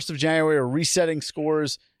the 1st of January, we're resetting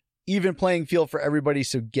scores, even playing field for everybody.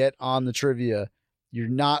 So get on the trivia. You're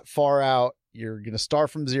not far out. You're going to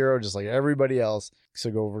start from 0, just like everybody else.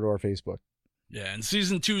 So go over to our Facebook. Yeah, and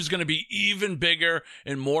season 2 is going to be even bigger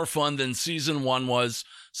and more fun than season 1 was.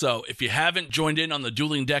 So if you haven't joined in on the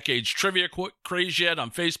Dueling Decades trivia craze yet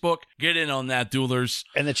on Facebook, get in on that, duelers.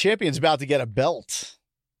 And the champion's about to get a belt.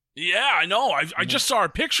 Yeah, I know. I just saw a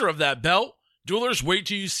picture of that belt. Duelers, wait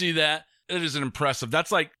till you see that. It is impressive.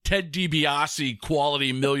 That's like Ted DiBiase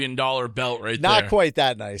quality $1 million belt right there. Not quite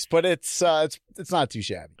that nice, but it's not too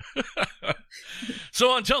shabby.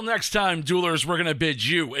 So until next time, duelers, we're going to bid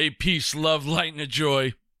you a peace, love, light, and a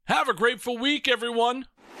joy. Have a grateful week, everyone.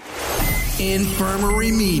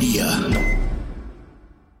 Infirmary Media.